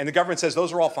it, and the government says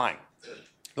those are all fine.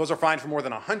 Those are fine for more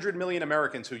than 100 million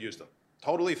Americans who use them.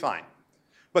 Totally fine.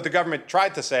 But the government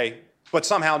tried to say, but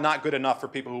somehow not good enough for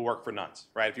people who work for nuns,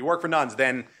 right? If you work for nuns,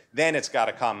 then it's got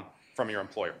to come from your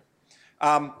employer.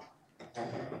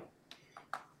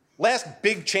 Last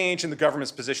big change in the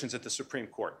government's positions at the Supreme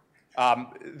Court.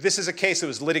 This is a case that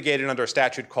was litigated under a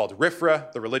statute called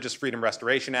RFRA, the Religious Freedom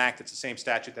Restoration Act. It's the same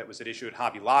statute that was at issue at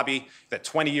Hobby Lobby that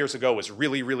 20 years ago was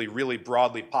really, really, really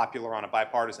broadly popular on a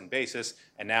bipartisan basis,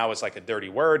 and now is like a dirty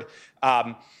word.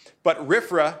 But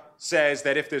RFRA says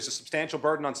that if there's a substantial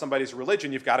burden on somebody's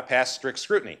religion, you've got to pass strict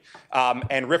scrutiny.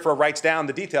 And RFRA writes down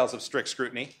the details of strict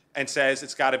scrutiny and says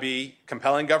it's got to be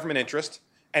compelling government interest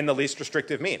and the least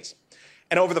restrictive means.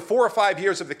 And over the 4 or 5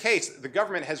 years of the case, the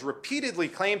government has repeatedly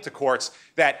claimed to courts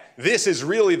that this is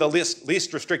really the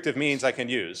least restrictive means I can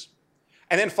use.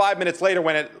 And then 5 minutes later,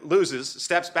 when it loses,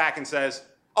 steps back and says,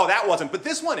 oh, that wasn't, but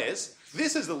this one is.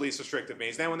 This is the least restrictive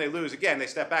means. Then when they lose again, they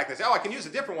step back and they say, oh, I can use a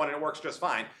different one and it works just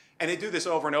fine. And they do this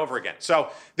over and over again.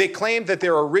 So they claimed that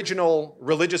their original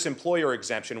religious employer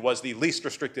exemption was the least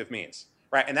restrictive means,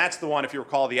 right? And that's the one, if you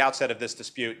recall, the outset of this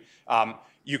dispute.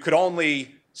 You could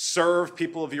only serve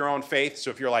people of your own faith. So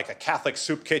if you're like a Catholic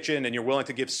soup kitchen and you're willing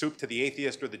to give soup to the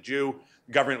atheist or the Jew,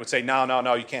 the government would say,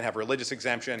 no, you can't have religious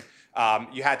exemption.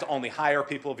 You had to only hire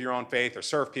people of your own faith or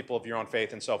serve people of your own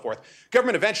faith and so forth.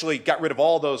 Government eventually got rid of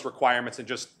all those requirements and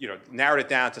just narrowed it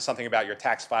down to something about your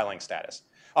tax filing status.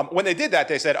 When they did that,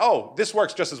 they said, oh, this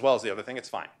works just as well as the other thing. It's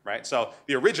fine, right? So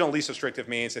the original least restrictive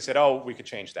means, they said, oh, we could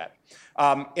change that.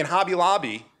 In Hobby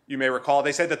Lobby, you may recall,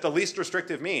 they said that the least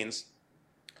restrictive means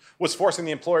was forcing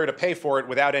the employer to pay for it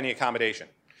without any accommodation.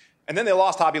 And then they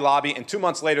lost Hobby Lobby, and 2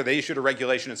 months later, they issued a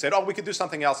regulation and said, oh, we could do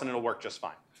something else and it'll work just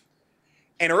fine.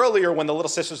 And earlier, when the Little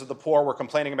Sisters of the Poor were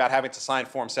complaining about having to sign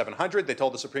Form 700, they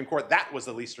told the Supreme Court that was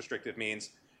the least restrictive means.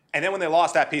 And then when they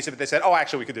lost that piece of it, they said, oh,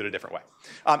 actually, we could do it a different way.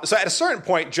 So at a certain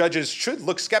point, judges should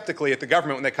look skeptically at the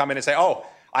government when they come in and say, oh,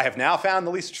 I have now found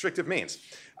the least restrictive means.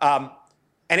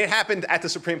 And it happened at the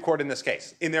Supreme Court in this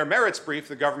case. In their merits brief,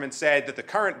 the government said that the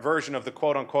current version of the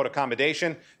quote-unquote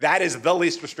accommodation, that is the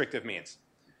least restrictive means.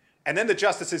 And then the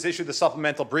justices issued the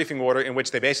supplemental briefing order in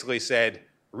which they basically said,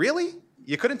 really?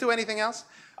 You couldn't do anything else?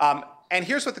 And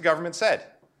here's what the government said.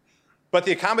 But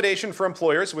the accommodation for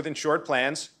employers with insured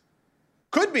plans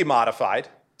could be modified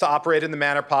to operate in the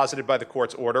manner posited by the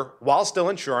court's order while still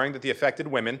ensuring that the affected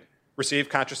women receive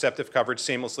contraceptive coverage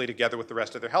seamlessly together with the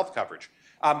rest of their health coverage.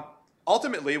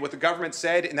 Ultimately, what the government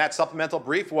said in that supplemental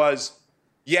brief was,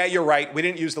 yeah, you're right, we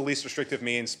didn't use the least restrictive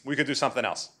means, we could do something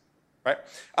else, right?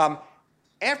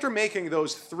 After making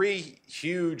those 3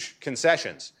 huge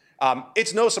concessions,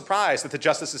 it's no surprise that the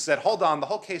justices said, hold on, the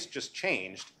whole case just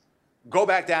changed. Go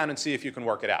back down and see if you can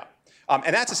work it out.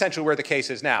 And that's essentially where the case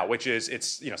is now, which is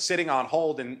it's sitting on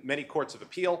hold in many courts of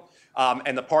appeal,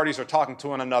 and the parties are talking to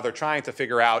one another, trying to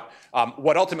figure out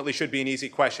what ultimately should be an easy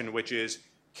question, which is,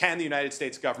 can the United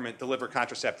States government deliver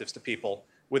contraceptives to people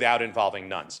without involving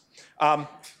nuns? Let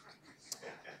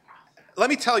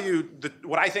me tell you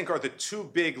what I think are the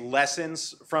 2 big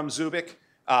lessons from Zubik.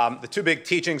 the two big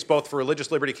teachings, both for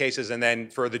religious liberty cases and then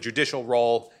for the judicial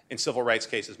role in civil rights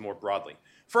cases more broadly.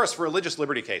 First, for religious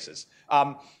liberty cases,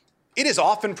 it is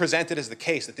often presented as the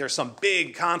case that there's some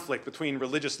big conflict between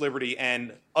religious liberty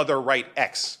and other right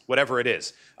X, whatever it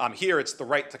is. Here, it's the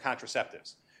right to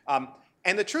contraceptives.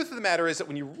 And the truth of the matter is that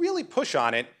when you really push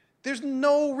on it, there's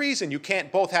no reason you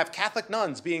can't both have Catholic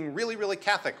nuns being really, really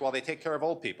Catholic while they take care of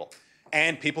old people,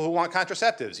 and people who want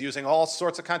contraceptives using all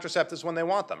sorts of contraceptives when they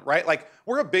want them, right? Like,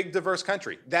 we're a big, diverse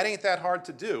country. That ain't that hard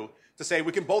to do, to say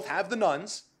we can both have the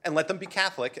nuns and let them be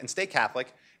Catholic and stay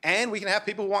Catholic, and we can have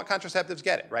people who want contraceptives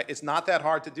get it, right? It's not that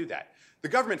hard to do that. The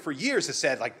government for years has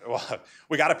said, like, well,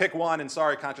 we got to pick one, and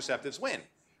sorry, contraceptives win.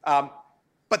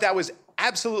 But that was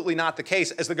absolutely not the case,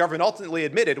 as the government ultimately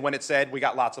admitted when it said we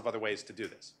got lots of other ways to do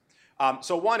this.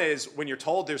 So one is, when you're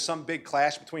told there's some big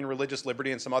clash between religious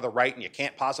liberty and some other right and you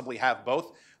can't possibly have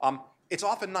both, it's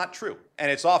often not true. And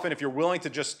it's often, if you're willing to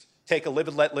just take a live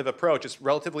and let live approach, it's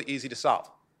relatively easy to solve.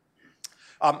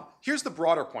 Here's the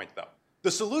broader point, though.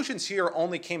 The solutions here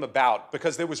only came about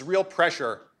because there was real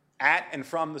pressure at and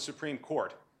from the Supreme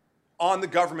Court on the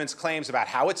government's claims about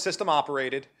how its system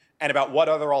operated and about what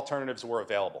other alternatives were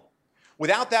available.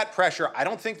 Without that pressure, I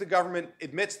don't think the government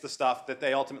admits the stuff that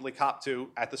they ultimately copped to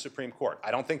at the Supreme Court.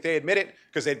 I don't think they admit it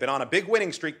because they'd been on a big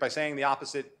winning streak by saying the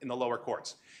opposite in the lower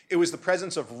courts. It was the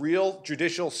presence of real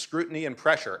judicial scrutiny and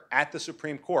pressure at the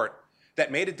Supreme Court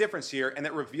that made a difference here and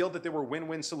that revealed that there were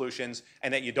win-win solutions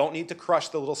and that you don't need to crush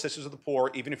the little sisters of the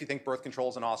poor, even if you think birth control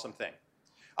is an awesome thing.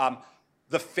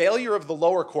 The failure of the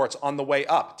lower courts on the way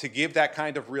up to give that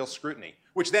kind of real scrutiny,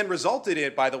 which then resulted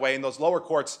in, by the way, in those lower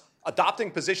courts adopting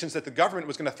positions that the government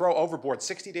was going to throw overboard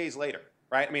 60 days later,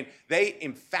 right? I mean, they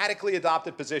emphatically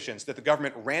adopted positions that the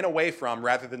government ran away from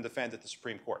rather than defend at the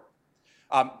Supreme Court.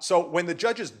 So when the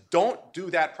judges don't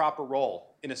do that proper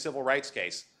role in a civil rights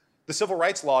case, the civil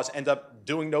rights laws end up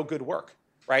doing no good work,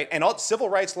 right? And all civil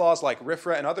rights laws like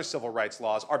RFRA and other civil rights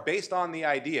laws are based on the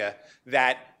idea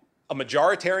that a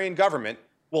majoritarian government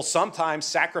will sometimes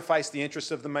sacrifice the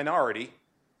interests of the minority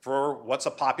for what's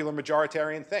a popular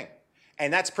majoritarian thing.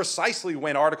 And that's precisely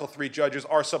when Article III judges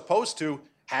are supposed to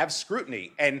have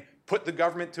scrutiny and put the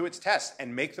government to its test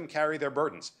and make them carry their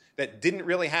burdens. That didn't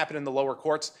really happen in the lower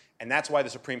courts, and that's why the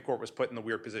Supreme Court was put in the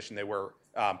weird position they were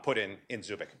put in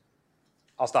Zubik.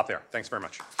 I'll stop there. Thanks very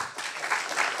much.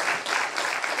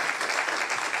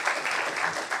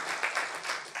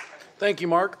 Thank you,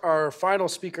 Mark. Our final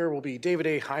speaker will be David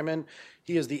A. Hyman.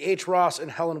 He is the H. Ross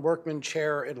and Helen Workman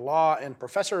Chair in Law and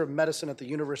Professor of Medicine at the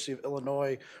University of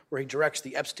Illinois, where he directs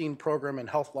the Epstein Program in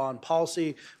Health Law and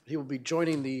Policy. He will be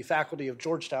joining the faculty of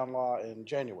Georgetown Law in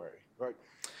January. Right?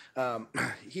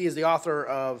 He is the author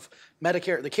of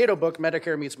Medicare, the Cato book,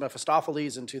 Medicare Meets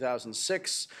Mephistopheles, in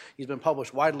 2006. He's been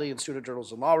published widely in student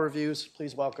journals and law reviews.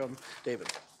 Please welcome David.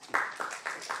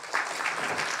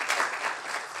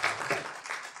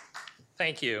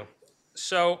 Thank you.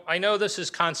 So I know this is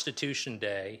Constitution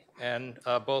Day, and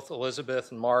both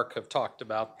Elizabeth and Mark have talked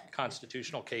about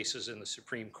constitutional cases in the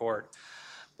Supreme Court.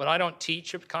 But I don't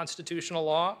teach constitutional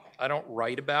law. I don't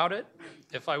write about it.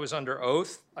 If I was under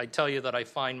oath, I'd tell you that I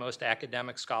find most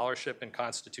academic scholarship in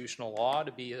constitutional law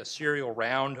to be a serial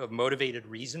round of motivated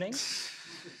reasoning,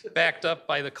 backed up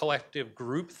by the collective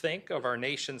groupthink of our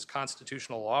nation's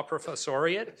constitutional law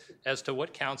professoriate as to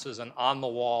what counts as an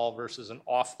on-the-wall versus an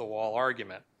off-the-wall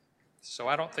argument. So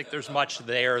I don't think there's much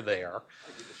there.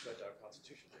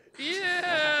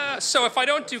 Yeah, so if I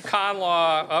don't do con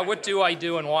law, what do I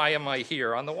do and why am I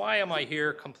here? On the why am I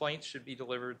here, complaints should be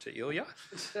delivered to Ilya.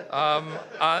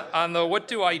 On the what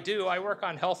do, I work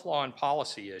on health law and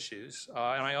policy issues, and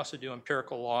I also do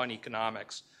empirical law and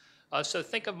economics. So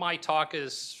think of my talk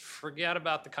as forget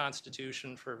about the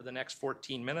Constitution for the next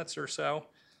 14 minutes or so.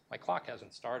 My clock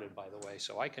hasn't started, by the way,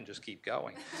 so I can just keep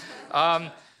going.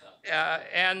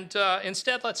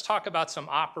 Instead, let's talk about some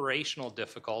operational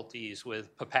difficulties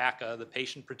with PPACA, the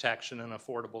Patient Protection and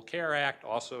Affordable Care Act,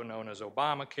 also known as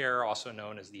Obamacare, also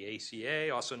known as the ACA,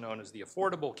 also known as the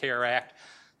Affordable Care Act.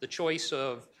 The choice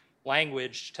of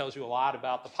language tells you a lot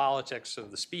about the politics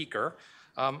of the speaker.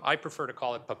 I prefer to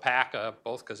call it PPACA,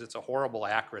 both because it's a horrible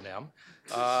acronym,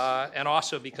 and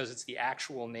also because it's the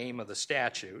actual name of the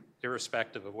statute,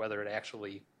 irrespective of whether it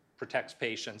actually protects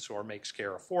patients or makes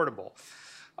care affordable.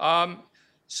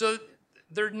 So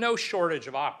there's no shortage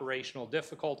of operational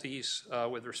difficulties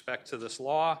with respect to this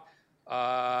law.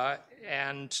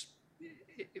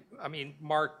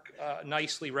 Mark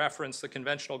nicely referenced the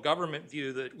conventional government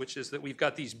view, which is that we've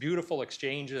got these beautiful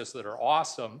exchanges that are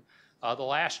awesome. The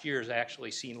last year has actually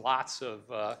seen lots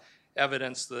of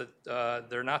evidence that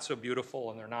they're not so beautiful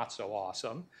and they're not so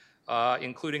awesome.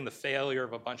 including the failure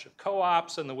of a bunch of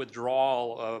co-ops and the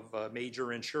withdrawal of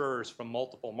major insurers from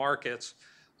multiple markets.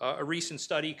 A recent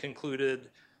study concluded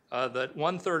that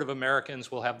 1/3 of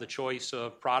Americans will have the choice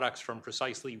of products from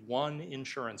precisely one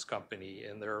insurance company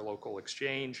in their local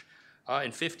exchange,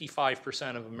 and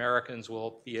 55% of Americans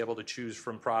will be able to choose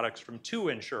from products from 2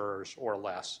 insurers or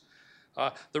less.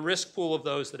 The risk pool of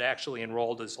those that actually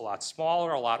enrolled is a lot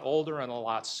smaller, a lot older, and a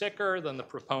lot sicker than the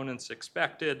proponents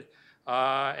expected.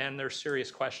 And there's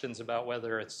serious questions about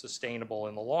whether it's sustainable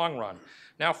in the long run.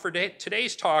 Now, for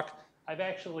today's talk, I've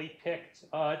actually picked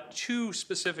 2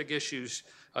 specific issues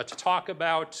to talk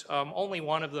about. Only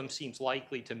one of them seems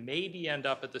likely to maybe end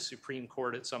up at the Supreme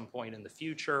Court at some point in the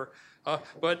future,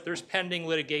 but there's pending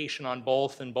litigation on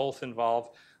both, and both involve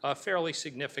fairly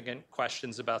significant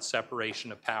questions about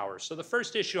separation of powers. So the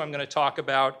first issue I'm going to talk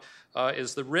about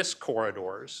is the risk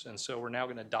corridors, and so we're now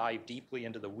going to dive deeply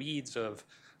into the weeds of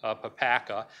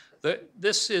PPACA.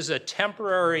 This is a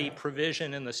temporary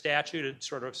provision in the statute. It's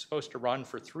sort of supposed to run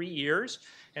for 3 years,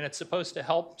 and it's supposed to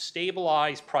help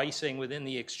stabilize pricing within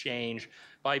the exchange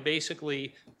by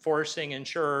basically forcing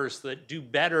insurers that do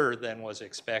better than was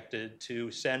expected to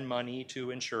send money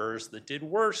to insurers that did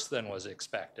worse than was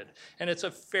expected. And it's a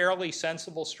fairly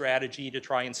sensible strategy to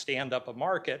try and stand up a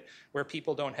market where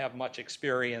people don't have much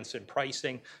experience in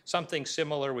pricing. Something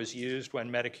similar was used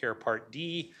when Medicare Part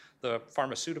D, the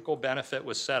pharmaceutical benefit,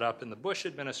 was set up in the Bush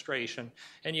administration,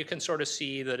 and you can sort of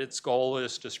see that its goal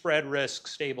is to spread risk,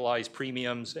 stabilize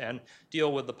premiums, and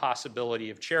deal with the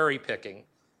possibility of cherry picking.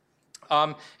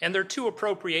 And there are 2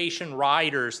 appropriation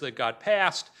riders that got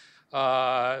passed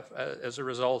as a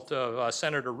result of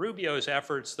Senator Rubio's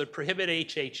efforts that prohibit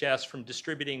HHS from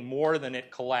distributing more than it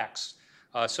collects.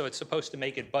 So it's supposed to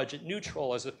make it budget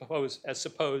neutral as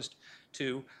opposed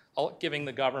to giving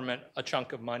the government a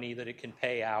chunk of money that it can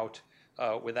pay out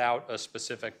without a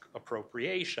specific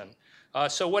appropriation.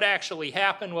 So what actually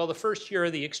happened? Well, the first year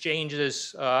of the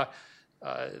exchanges,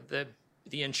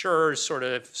 the insurers sort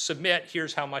of submit,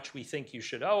 here's how much we think you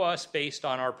should owe us based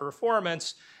on our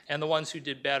performance, and the ones who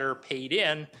did better paid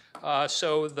in.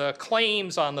 So the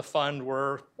claims on the fund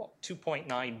were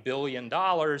 $2.9 billion,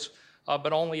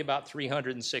 but only about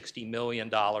 $360 million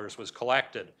was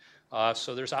collected.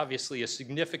 So there's obviously a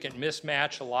significant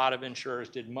mismatch. A lot of insurers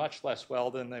did much less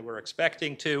well than they were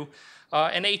expecting to.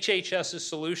 And HHS's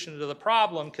solution to the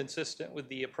problem, consistent with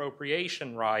the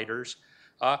appropriation riders,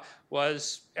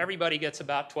 was everybody gets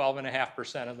about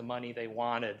 12.5% of the money they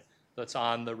wanted that's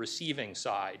on the receiving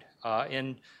side.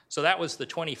 And so that was the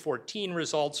 2014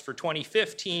 results. For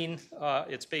 2015,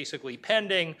 it's basically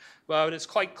pending, but it's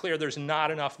quite clear there's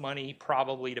not enough money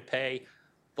probably to pay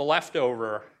the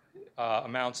leftover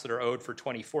amounts that are owed for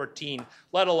 2014,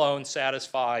 let alone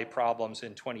satisfy problems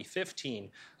in 2015.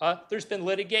 There's been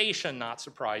litigation, not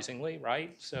surprisingly,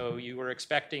 right? So you were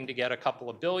expecting to get a couple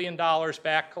of $1 billion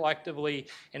back collectively,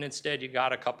 and instead you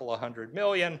got a couple of $100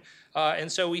 million.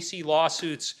 And so we see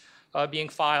lawsuits being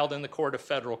filed in the Court of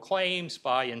Federal Claims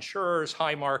by insurers,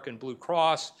 Highmark and Blue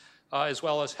Cross, as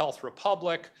well as Health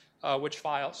Republic, which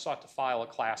sought to file a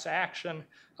class action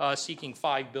seeking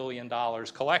 $5 billion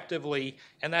collectively,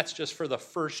 and that's just for the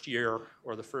first year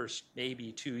or the first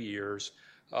maybe 2 years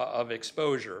of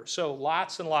exposure. So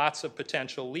lots and lots of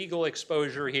potential legal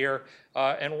exposure here.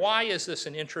 And why is this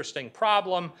an interesting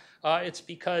problem? It's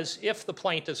because if the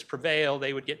plaintiffs prevail,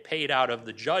 they would get paid out of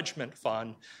the judgment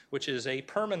fund, which is a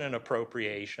permanent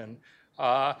appropriation.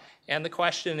 And the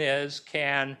question is,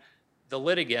 can the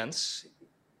litigants,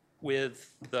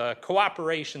 with the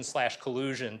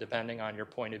cooperation/collusion, depending on your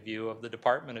point of view, of the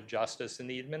Department of Justice and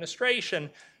the administration,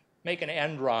 make an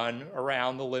end run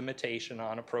around the limitation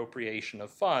on appropriation of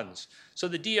funds? So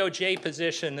the DOJ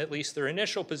position, at least their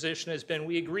initial position, has been,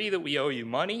 we agree that we owe you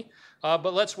money,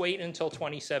 but let's wait until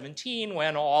 2017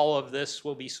 when all of this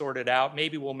will be sorted out.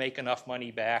 Maybe we'll make enough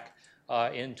money back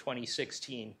in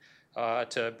 2016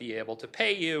 to be able to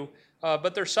pay you.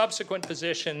 But their subsequent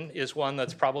position is one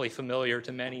that's probably familiar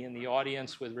to many in the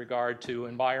audience with regard to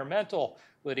environmental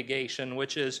litigation,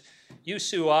 which is, you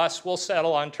sue us, we'll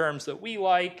settle on terms that we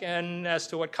like, and as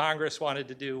to what Congress wanted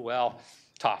to do, well,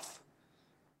 tough.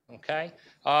 Okay?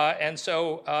 And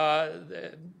so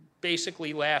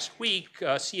basically last week,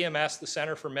 CMS, the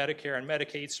Center for Medicare and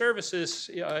Medicaid Services,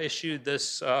 issued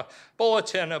this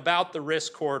bulletin about the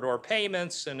risk corridor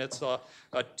payments, and it's a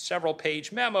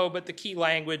several-page memo, but the key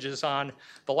language is on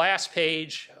the last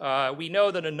page. We know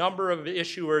that a number of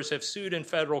issuers have sued in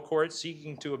federal court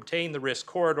seeking to obtain the risk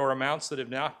corridor amounts that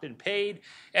have not been paid.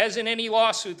 As in any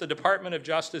lawsuit, the Department of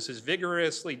Justice is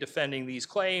vigorously defending these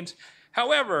claims.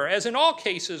 However, as in all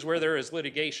cases where there is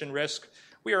litigation risk,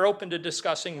 We are open to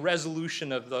discussing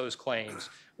resolution of those claims.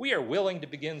 We are willing to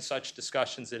begin such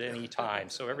discussions at any time.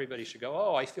 So everybody should go,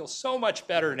 oh, I feel so much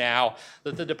better now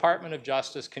that the Department of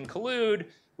Justice can collude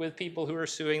with people who are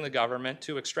suing the government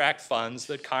to extract funds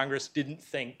that Congress didn't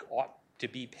think ought to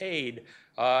be paid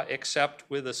except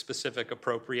with a specific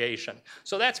appropriation.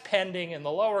 So that's pending in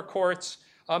the lower courts.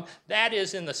 That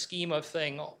is in the scheme of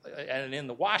thing, and in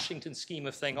the Washington scheme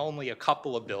of thing, only a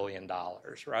couple of $2 billion,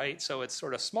 right? So it's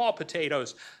sort of small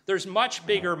potatoes. There's much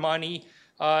bigger money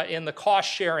in the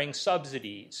cost-sharing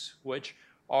subsidies, which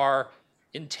are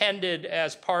intended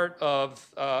as part of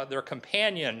their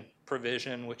companion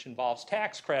provision, which involves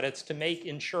tax credits, to make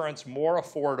insurance more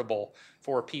affordable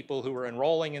for people who are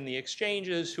enrolling in the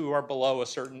exchanges who are below a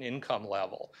certain income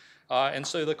level. And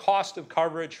so the cost of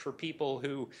coverage for people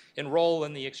who enroll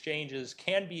in the exchanges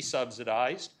can be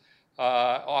subsidized,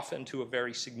 often to a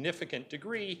very significant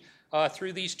degree,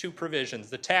 through these two provisions,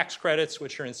 the tax credits,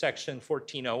 which are in Section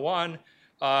 1401,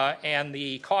 and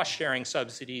the cost-sharing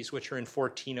subsidies, which are in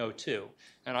 1402.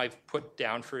 And I've put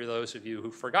down for those of you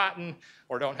who've forgotten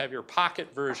or don't have your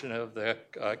pocket version of the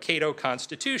Cato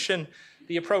Constitution,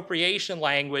 the appropriation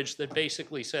language that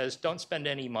basically says don't spend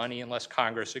any money unless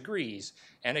Congress agrees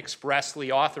and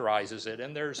expressly authorizes it.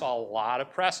 And there's a lot of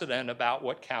precedent about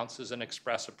what counts as an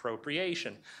express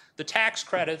appropriation. The tax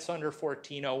credits under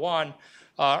 1401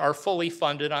 are fully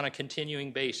funded on a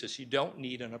continuing basis. You don't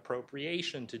need an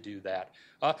appropriation to do that.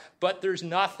 But there's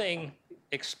nothing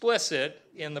explicit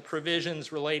in the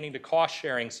provisions relating to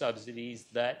cost-sharing subsidies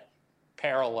that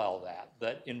parallel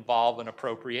that involve an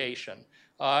appropriation.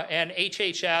 And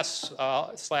HHS/OMB,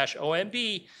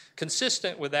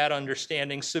 consistent with that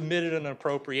understanding, submitted an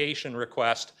appropriation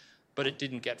request, but it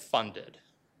didn't get funded.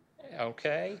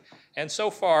 Okay? And so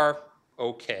far,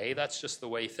 okay, that's just the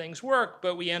way things work,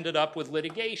 but we ended up with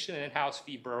litigation in House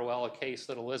v. Burwell, a case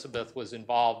that Elizabeth was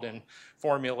involved in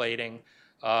formulating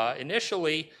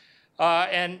initially.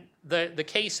 And the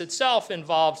case itself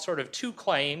involved sort of two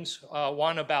claims,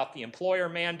 one about the employer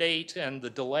mandate and the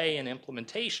delay in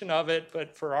implementation of it,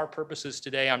 but for our purposes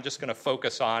today, I'm just going to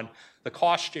focus on the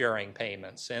cost-sharing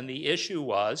payments. And the issue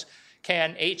was,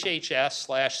 can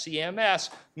HHS/CMS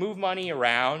move money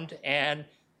around and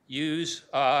use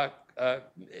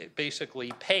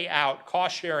basically pay out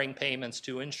cost-sharing payments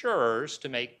to insurers to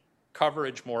make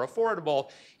coverage more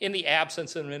affordable in the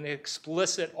absence of an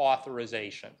explicit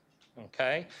authorization?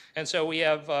 Okay, and so we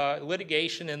have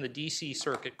litigation in the D.C.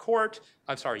 District Court,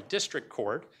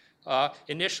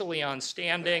 initially on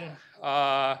standing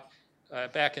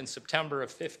back in September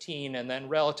of 15, and then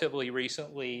relatively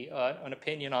recently an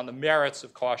opinion on the merits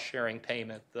of cost-sharing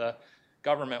payment. The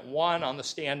government won on the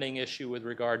standing issue with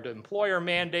regard to employer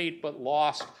mandate, but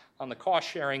lost on the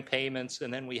cost-sharing payments,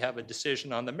 and then we have a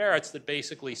decision on the merits that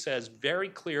basically says very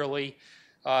clearly,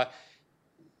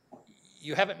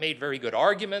 you haven't made very good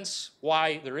arguments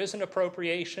why there is an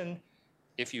appropriation.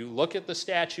 If you look at the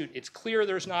statute, it's clear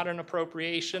there's not an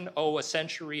appropriation. A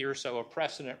century or so of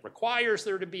precedent requires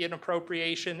there to be an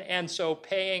appropriation, and so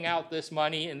paying out this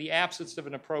money in the absence of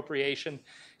an appropriation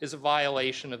is a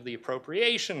violation of the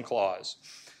appropriation clause.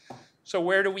 So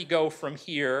where do we go from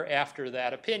here after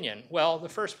that opinion? Well, the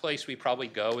first place we probably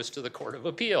go is to the Court of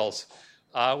Appeals,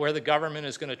 where the government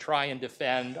is going to try and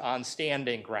defend on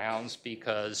standing grounds,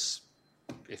 because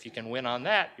if you can win on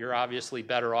that, you're obviously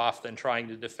better off than trying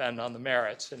to defend on the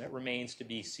merits, and it remains to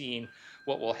be seen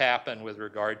what will happen with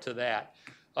regard to that.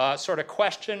 Sort of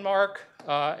question mark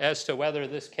as to whether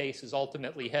this case is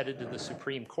ultimately headed to the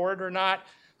Supreme Court or not.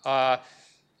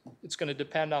 It's going to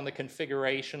depend on the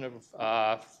configuration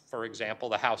of, for example,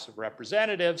 the House of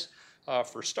Representatives,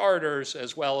 for starters,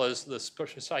 as well as the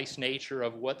precise nature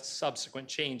of what subsequent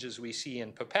changes we see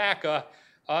in PPACA.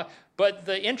 But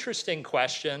the interesting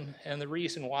question, and the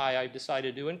reason why I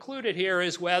decided to include it here,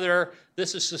 is whether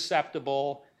this is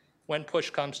susceptible, when push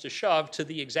comes to shove, to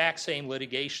the exact same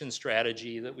litigation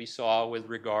strategy that we saw with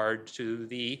regard to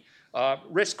the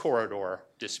risk corridor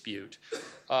dispute.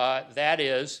 That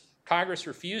is, Congress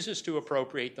refuses to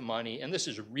appropriate the money, and this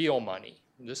is real money.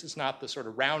 This is not the sort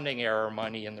of rounding error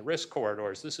money in the risk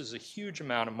corridors. This is a huge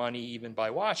amount of money, even by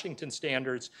Washington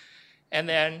standards. And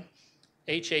then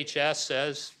HHS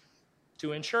says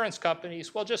to insurance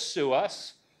companies, well, just sue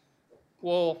us.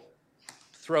 We'll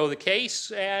throw the case,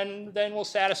 and then we'll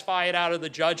satisfy it out of the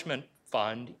judgment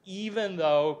fund, even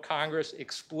though Congress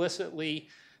explicitly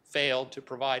failed to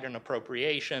provide an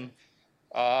appropriation.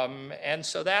 And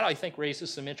so that, I think,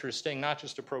 raises some interesting, not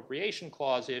just appropriation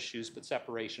clause issues, but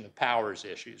separation of powers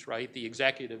issues, right? The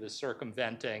executive is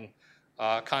circumventing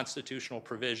constitutional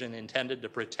provision intended to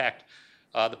protect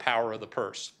the power of the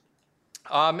purse.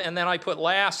 And then I put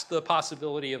last the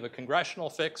possibility of a congressional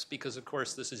fix, because of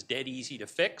course this is dead easy to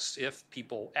fix if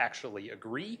people actually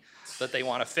agree that they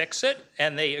want to fix it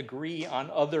and they agree on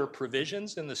other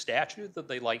provisions in the statute that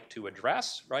they like to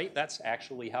address, right? That's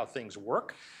actually how things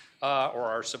work or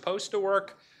are supposed to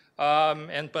work.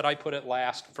 But I put it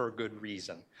last for a good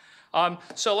reason.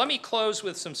 So let me close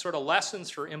with some sort of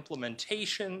lessons for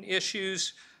implementation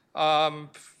issues.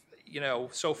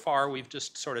 So far we've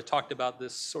just sort of talked about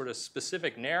this sort of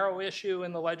specific narrow issue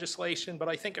in the legislation, but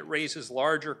I think it raises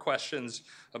larger questions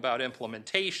about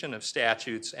implementation of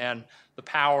statutes and the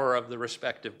power of the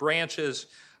respective branches.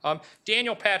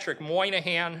 Daniel Patrick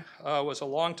Moynihan was a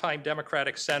longtime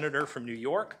Democratic senator from New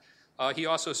York. He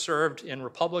also served in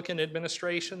Republican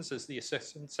administrations as the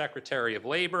Assistant Secretary of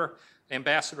Labor,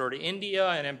 Ambassador to India,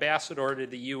 and Ambassador to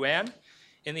the UN.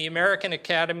 In the American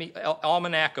Academy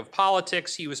Almanac of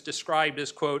Politics, he was described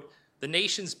as, quote, the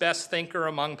nation's best thinker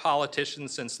among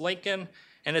politicians since Lincoln,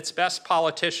 and its best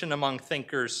politician among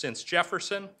thinkers since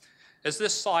Jefferson. As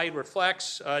this slide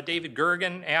reflects, David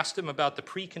Gergen asked him about the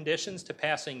preconditions to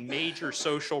passing major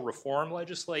social reform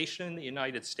legislation in the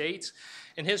United States,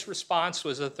 and his response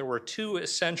was that there were two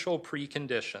essential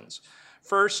preconditions.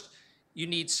 First, you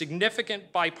need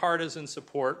significant bipartisan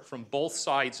support from both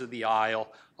sides of the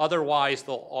aisle. Otherwise,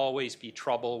 there'll always be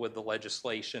trouble with the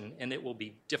legislation, and it will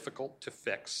be difficult to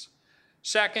fix.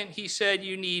 Second, he said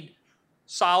you need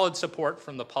solid support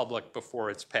from the public before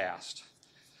it's passed.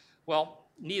 Well,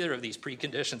 neither of these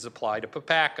preconditions apply to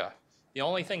PPACA. The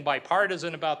only thing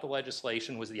bipartisan about the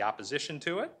legislation was the opposition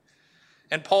to it.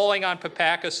 And polling on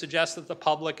PPACA suggests that the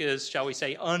public is, shall we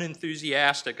say,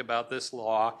 unenthusiastic about this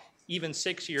law, even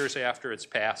 6 years after its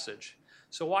passage.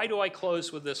 So why do I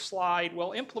close with this slide?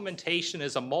 Well, implementation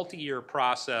is a multi-year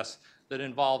process that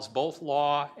involves both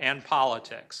law and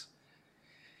politics.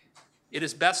 It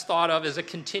is best thought of as a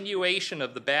continuation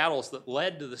of the battles that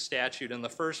led to the statute in the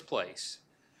first place.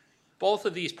 Both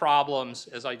of these problems,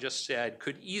 as I just said,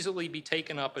 could easily be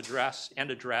taken up addressed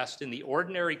in the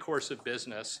ordinary course of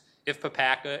business if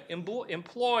PPACA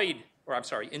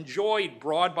enjoyed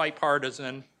broad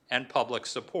bipartisan and public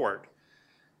support.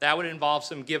 That would involve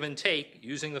some give and take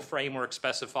using the framework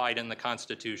specified in the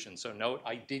Constitution. So note,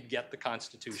 I did get the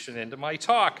Constitution into my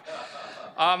talk.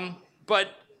 But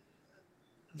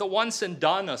the once and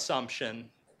done assumption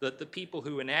that the people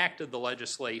who enacted the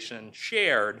legislation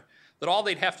shared, that all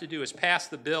they'd have to do is pass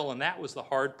the bill and that was the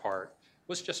hard part,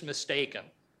 was just mistaken,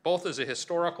 both as a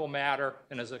historical matter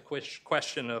and as a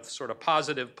question of sort of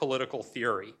positive political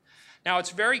theory. Now,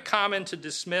 it's very common to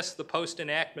dismiss the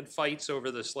post-enactment fights over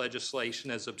this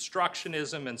legislation as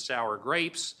obstructionism and sour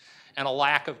grapes and a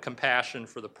lack of compassion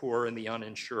for the poor and the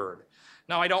uninsured.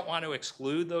 Now, I don't want to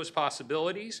exclude those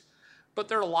possibilities, but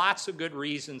there are lots of good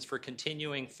reasons for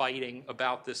continuing fighting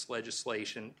about this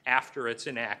legislation after it's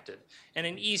enacted. And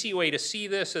an easy way to see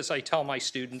this, as I tell my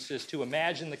students, is to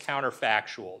imagine the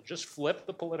counterfactual. Just flip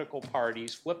the political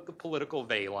parties, flip the political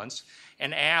valence,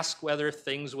 and ask whether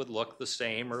things would look the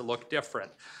same or look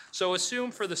different. So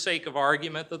assume, for the sake of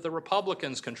argument, that the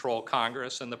Republicans control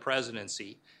Congress and the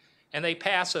presidency, and they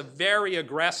pass a very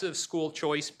aggressive school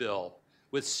choice bill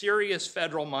with serious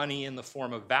federal money in the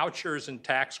form of vouchers and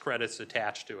tax credits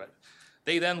attached to it.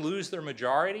 They then lose their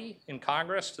majority in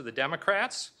Congress to the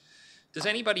Democrats. Does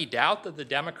anybody doubt that the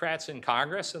Democrats in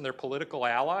Congress and their political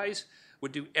allies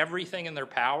would do everything in their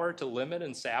power to limit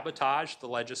and sabotage the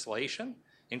legislation,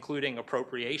 including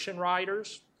appropriation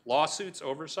riders, lawsuits,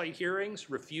 oversight hearings,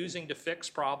 refusing to fix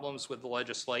problems with the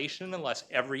legislation unless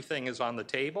everything is on the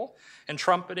table, and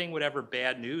trumpeting whatever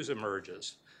bad news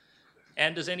emerges?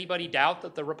 And does anybody doubt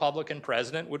that the Republican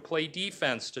president would play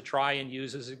defense to try and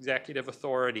use his executive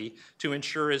authority to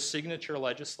ensure his signature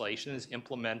legislation is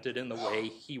implemented in the way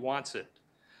he wants it?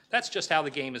 That's just how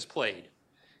the game is played.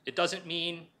 It doesn't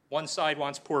mean one side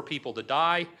wants poor people to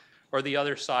die or the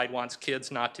other side wants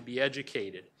kids not to be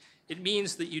educated. It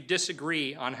means that you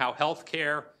disagree on how health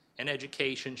care and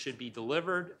education should be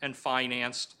delivered and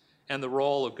financed, and the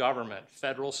role of government,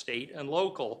 federal, state, and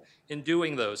local, in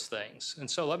doing those things. And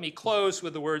so let me close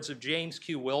with the words of James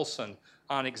Q. Wilson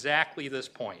on exactly this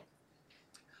point.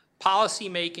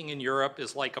 Policymaking in Europe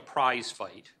is like a prize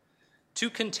fight. Two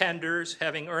contenders,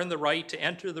 having earned the right to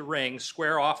enter the ring,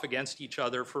 square off against each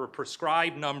other for a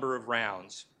prescribed number of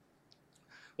rounds.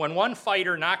 When one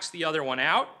fighter knocks the other one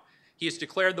out, he is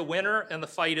declared the winner and the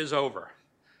fight is over.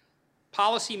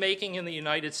 Policymaking in the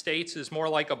United States is more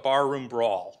like a barroom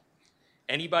brawl.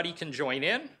 Anybody can join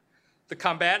in. The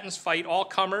combatants fight all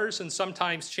comers and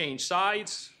sometimes change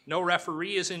sides. No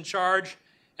referee is in charge,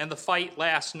 and the fight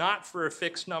lasts not for a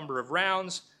fixed number of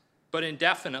rounds, but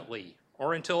indefinitely,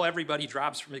 or until everybody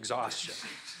drops from exhaustion.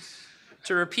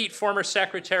 To repeat former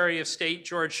Secretary of State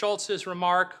George Shultz's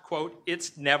remark, quote,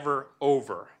 "It's never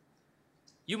over."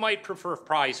 You might prefer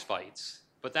prize fights,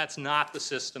 but that's not the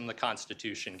system the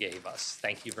Constitution gave us.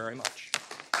 Thank you very much.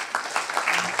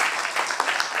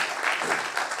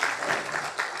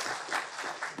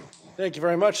 Thank you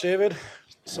very much, David.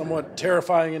 Somewhat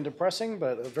terrifying and depressing,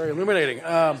 but very illuminating.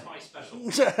 I'm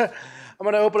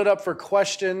going to open it up for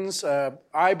questions.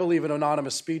 I believe in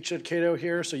anonymous speech at Cato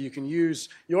here, so you can use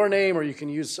your name or you can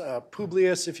use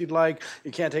Publius if you'd like.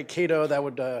 You can't take Cato,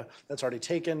 that's already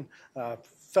taken.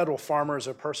 Federal Farmer is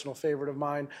a personal favorite of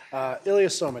mine. Ilya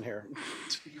Soman here.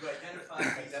 You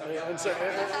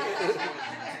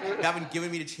haven't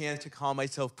given me the chance to call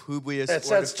myself Publius or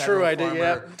That's the true, Federal I did,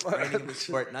 yeah. Farmer or anything of the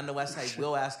sort. Nonetheless, I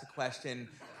will ask a question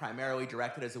primarily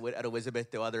directed at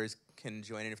Elizabeth, though others can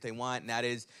join in if they want, and that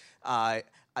is, I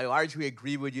largely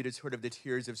agree with you that sort of the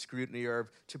tiers of scrutiny are,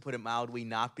 to put it mildly,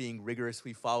 not being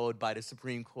rigorously followed by the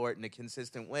Supreme Court in a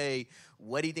consistent way.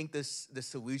 What do you think the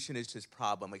solution is to this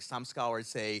problem? Like, some scholars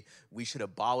say we should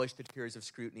abolish the tiers of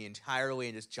scrutiny entirely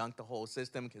and just junk the whole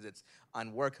system because it's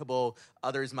unworkable.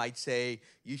 Others might say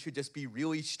you should just be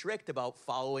really strict about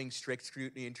following strict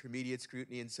scrutiny, intermediate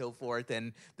scrutiny, and so forth,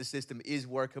 and the system is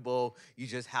workable. You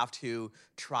just have to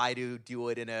try to do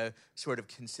it in a sort of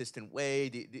consistent way.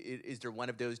 Is there one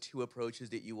of those two approaches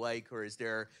that you like, or is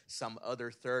there some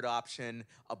other third option?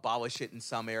 Abolish it in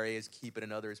some areas, keep it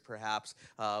in others perhaps.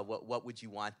 What would you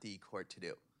want the court to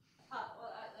do?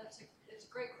 It's a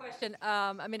great question.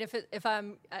 I mean, if I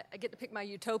get to pick my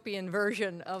utopian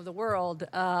version of the world,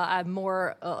 I'm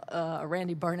more a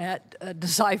Randy Barnett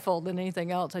disciple than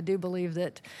anything else. I do believe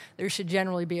that there should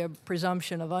generally be a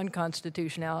presumption of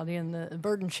unconstitutionality, and the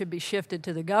burden should be shifted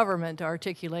to the government to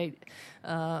articulate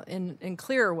in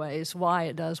clearer ways why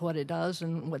it does what it does,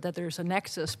 and that there's a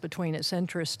nexus between its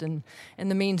interest and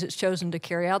the means it's chosen to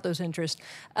carry out those interests.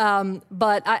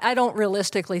 But I don't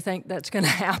realistically think that's going to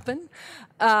happen.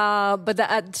 But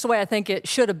that's the way I think it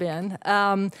should have been.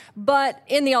 But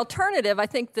in the alternative, I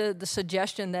think the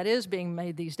suggestion that is being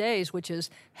made these days, which is,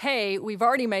 hey, we've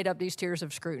already made up these tiers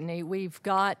of scrutiny. We've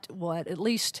got, at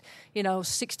least,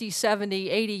 60, 70,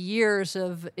 80 years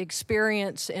of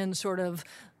experience in sort of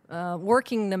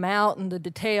working them out in the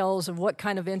details of what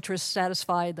kind of interests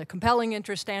satisfy the compelling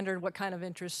interest standard, what kind of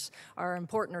interests are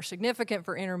important or significant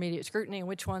for intermediate scrutiny, and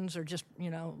which ones are just,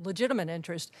 legitimate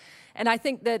interest. And I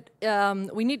think that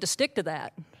we need to stick to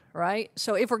that, right?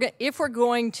 So if we're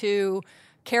going to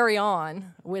carry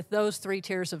on with those three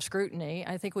tiers of scrutiny,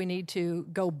 I think we need to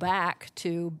go back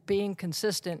to being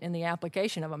consistent in the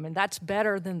application of them, and that's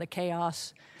better than the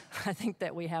chaos I think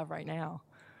that we have right now.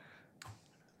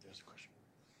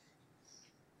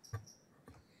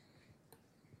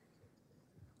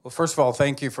 Well, first of all,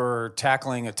 thank you for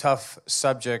tackling a tough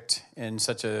subject in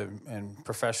such a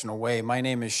professional way. My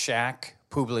name is Shaq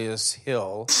Publius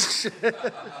Hill,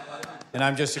 and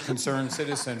I'm just a concerned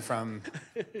citizen from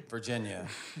Virginia.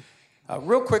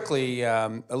 Real quickly,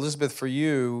 Elizabeth, for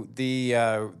you, the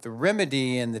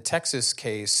remedy in the Texas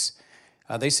case,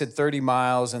 they said 30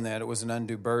 miles and that it was an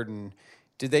undue burden.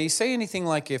 Did they say anything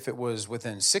like if it was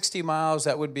within 60 miles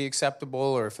that would be acceptable,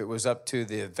 or if it was up to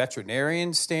the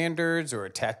veterinarian standards or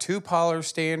tattoo parlor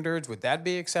standards, would that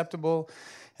be acceptable?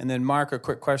 And then, Mark, a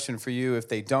quick question for you. If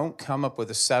they don't come up with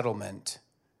a settlement,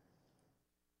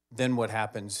 then what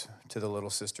happens to the Little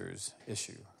Sisters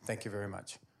issue? Thank you very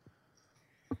much.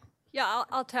 Yeah,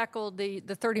 I'll tackle the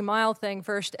 30-mile thing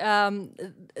first.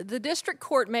 The district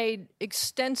court made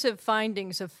extensive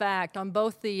findings of fact on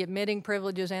both the admitting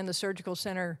privileges and the surgical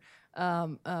center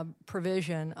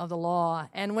provision of the law.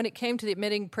 And when it came to the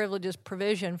admitting privileges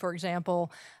provision, for example,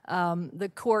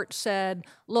 the court said,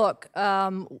 look,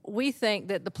 we think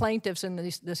that the plaintiffs in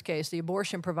this case, the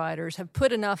abortion providers, have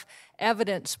put enough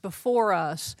evidence before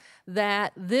us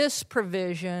that this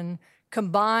provision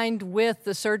combined with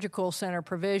the surgical center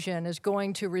provision is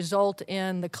going to result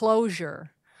in the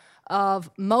closure of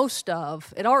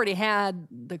it already had,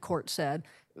 the court said,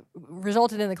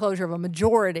 resulted in the closure of a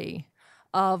majority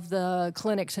of the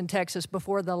clinics in Texas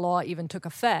before the law even took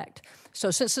effect. So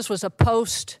since this was a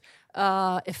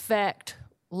post-effect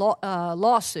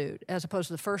lawsuit, as opposed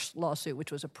to the first lawsuit,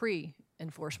 which was a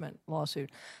pre-enforcement lawsuit,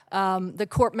 the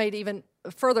court made even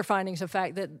further findings of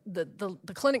fact that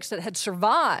the clinics that had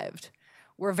survived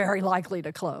were very likely to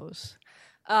close.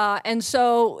 And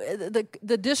so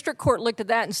the district court looked at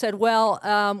that and said,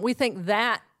 well, we think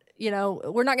that,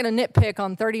 we're not going to nitpick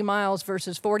on 30 miles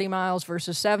versus 40 miles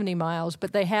versus 70 miles,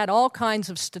 but they had all kinds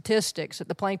of statistics that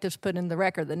the plaintiffs put in the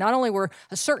record that not only were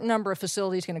a certain number of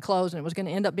facilities going to close, and it was going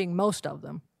to end up being most of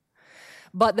them,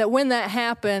 but that when that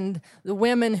happened, the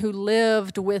women who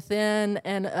lived within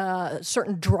a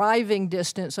certain driving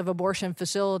distance of abortion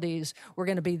facilities were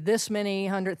going to be this many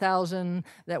 100,000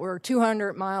 that were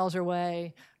 200 miles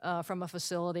away from a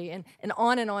facility, and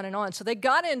on and on and on. So they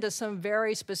got into some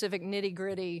very specific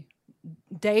nitty-gritty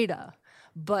data,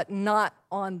 but not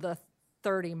on the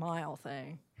 30-mile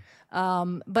thing.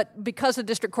 But because the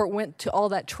district court went to all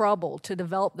that trouble to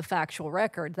develop the factual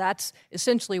record, that's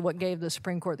essentially what gave the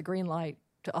Supreme Court the green light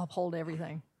to uphold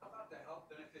everything. How about the health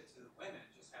benefit to the women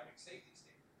just having safety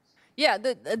statements? Yeah,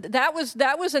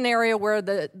 that was an area where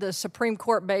the Supreme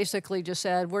Court basically just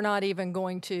said, we're not even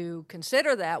going to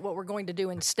consider that. What we're going to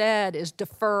do instead is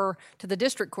defer to the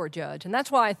district court judge. And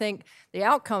that's why I think the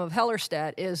outcome of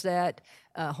Hellerstedt is that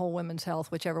whole women's health,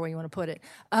 whichever way you want to put it,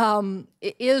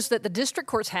 is that the district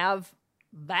courts have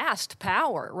vast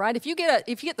power, right? If you get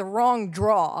the wrong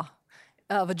draw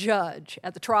of a judge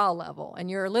at the trial level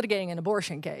and you're litigating an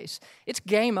abortion case, it's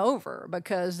game over,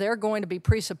 because they're going to be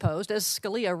presupposed, as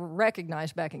Scalia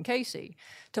recognized back in Casey,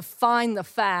 to find the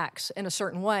facts in a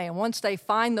certain way. And once they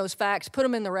find those facts, put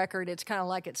them in the record, it's kind of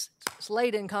like it's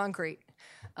laid in concrete.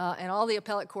 And all the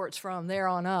appellate courts from there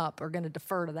on up are going to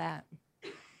defer to that.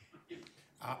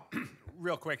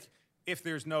 Real quick, if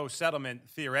there's no settlement,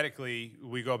 theoretically,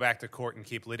 we go back to court and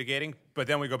keep litigating, but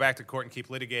then we go back to court and keep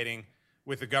litigating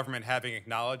with the government having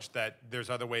acknowledged that there's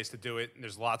other ways to do it, and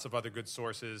there's lots of other good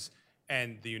sources,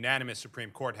 and the unanimous Supreme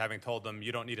Court having told them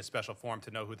you don't need a special form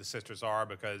to know who the sisters are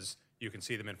because you can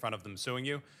see them in front of them suing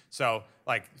you. So,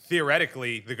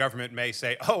 theoretically, the government may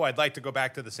say, oh, I'd like to go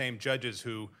back to the same judges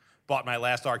who bought my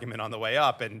last argument on the way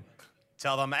up, and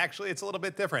tell them, actually, it's a little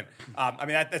bit different.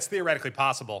 That's theoretically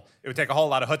possible. It would take a whole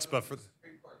lot of chutzpah for...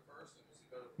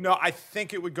 No, I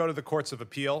think it would go to the courts of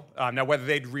appeal. Now, whether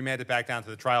they'd remand it back down to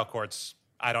the trial courts,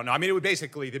 I don't know. It would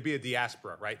basically, there'd be a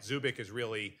diaspora, right? Zubik is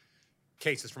really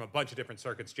cases from a bunch of different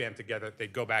circuits jammed together.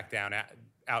 They'd go back down,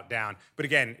 out, down. But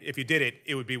again, if you did it,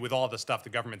 it would be with all the stuff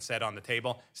the government said on the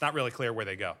table. It's not really clear where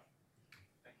they go.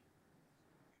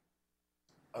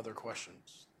 Other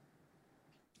questions?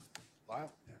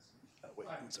 Lyle? Yes. Wait,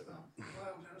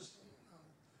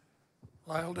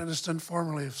 Lyle Denniston,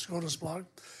 formerly of SCOTUS Blog.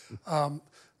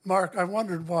 Mark, I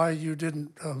wondered why you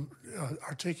didn't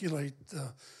articulate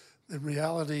the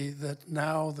reality that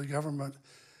now the government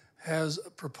has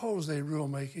proposed a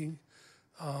rulemaking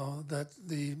that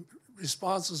the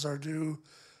responses are due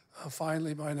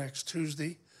finally by next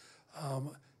Tuesday,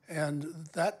 and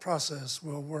that process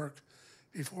will work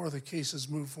before the cases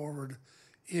move forward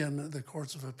in the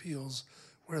courts of appeals,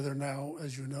 where they're now,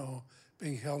 as you know,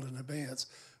 being held in abeyance.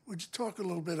 Would you talk a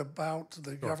little bit about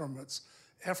the government's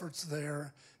efforts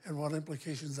there and what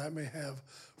implications that may have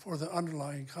for the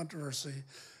underlying controversy?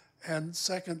 And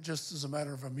second, just as a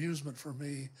matter of amusement for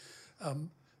me,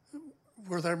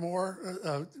 were there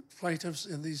more plaintiffs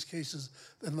in these cases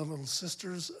than the Little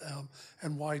Sisters?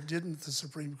 And why didn't the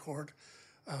Supreme Court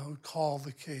call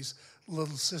the case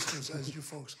Little Sisters, as you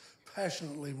folks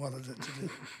passionately wanted it to do?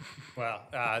 Well,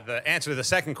 the answer to the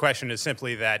second question is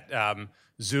simply that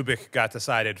Zubik got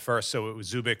decided first, so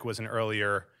Zubik was an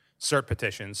earlier cert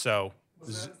petition. So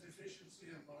Was that a deficiency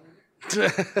in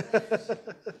lawyers?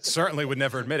 Certainly would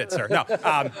never admit it, sir. No,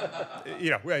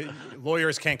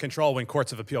 lawyers can't control when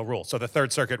courts of appeal rule. So the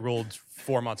Third Circuit ruled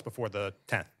 4 months before the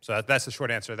 10th. So that's the short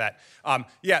answer to that.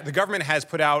 The government has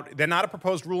put out, they're not a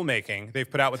proposed rulemaking. They've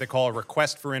put out what they call a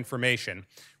request for information,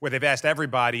 where they've asked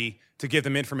everybody to give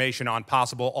them information on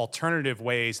possible alternative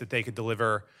ways that they could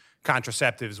deliver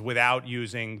contraceptives without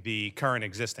using the current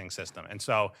existing system. And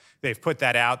so they've put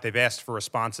that out. They've asked for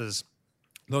responses.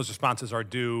 Those responses are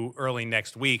due early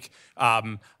next week.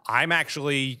 I'm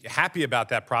actually happy about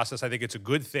that process. I think it's a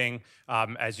good thing.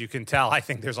 As you can tell, I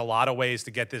think there's a lot of ways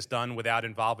to get this done without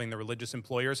involving the religious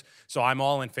employers. So I'm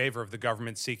all in favor of the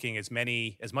government seeking as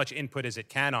much input as it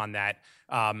can on that.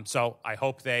 So I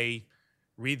hope they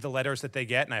read the letters that they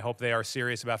get, and I hope they are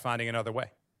serious about finding another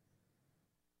way.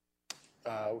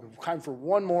 Time for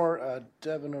one more.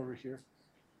 Devin over here.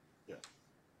 Yeah.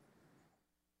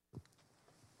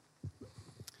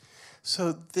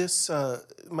 So this,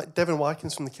 Devin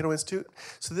Watkins from the Cato Institute.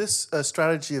 So this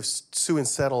strategy of sue and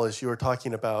settle, as you were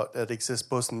talking about, it exists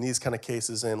both in these kind of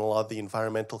cases and a lot of the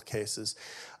environmental cases.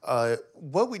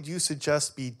 What would you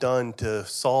suggest be done to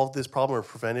solve this problem or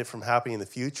prevent it from happening in the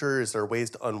future? Is there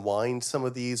ways to unwind some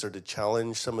of these or to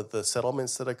challenge some of the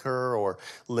settlements that occur or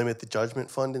limit the judgment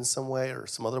fund in some way or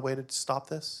some other way to stop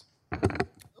this?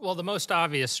 Well, the most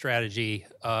obvious strategy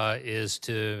is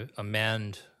to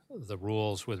amend the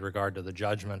rules with regard to the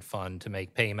judgment fund to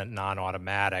make payment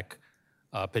non-automatic,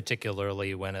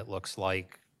 particularly when it looks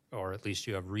like or at least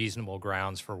you have reasonable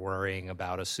grounds for worrying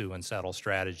about a sue and settle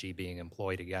strategy being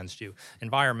employed against you.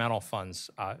 Environmental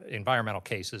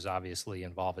cases obviously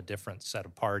involve a different set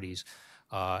of parties,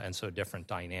 and so different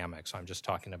dynamics. I'm just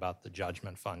talking about the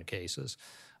judgment fund cases.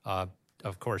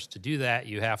 Of course, to do that,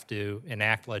 you have to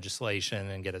enact legislation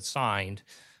and get it signed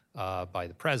by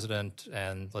the president,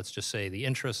 and let's just say the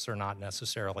interests are not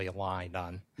necessarily aligned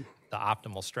on the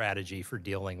optimal strategy for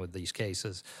dealing with these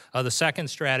cases. The second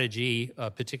strategy,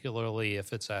 particularly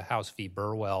if it's a House v.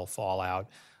 Burwell fallout,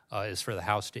 is for the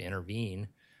House to intervene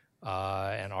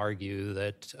and argue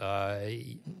that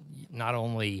not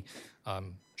only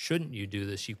shouldn't you do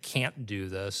this, you can't do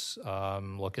this.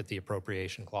 Look at the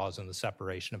appropriation clause and the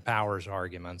separation of powers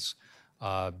arguments.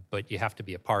 But you have to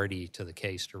be a party to the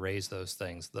case to raise those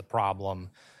things. The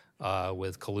problem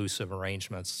with collusive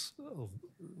arrangements,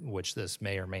 which this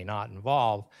may or may not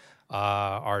involve,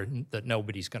 are that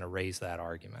nobody's going to raise that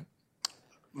argument.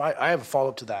 I have a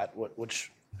follow-up to that,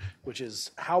 which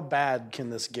is how bad can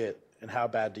this get, and how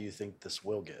bad do you think this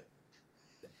will get?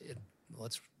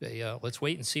 Let's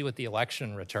wait and see what the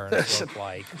election returns look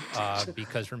like,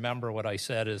 because remember what I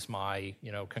said is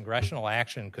congressional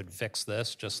action could fix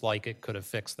this just like it could have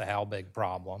fixed the Halbig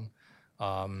problem.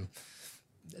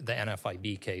 The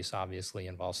NFIB case obviously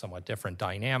involves somewhat different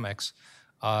dynamics,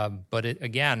 but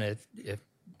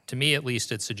to me at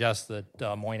least, it suggests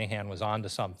that Moynihan was onto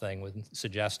something with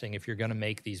suggesting if you're going to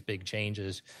make these big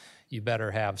changes, you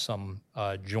better have some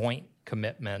joint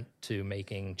commitment to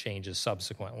making changes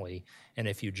subsequently. And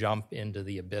if you jump into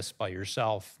the abyss by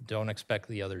yourself, don't expect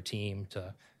the other team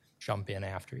to jump in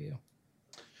after you.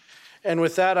 And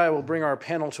with that, I will bring our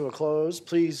panel to a close.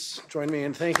 Please join me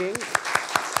in thanking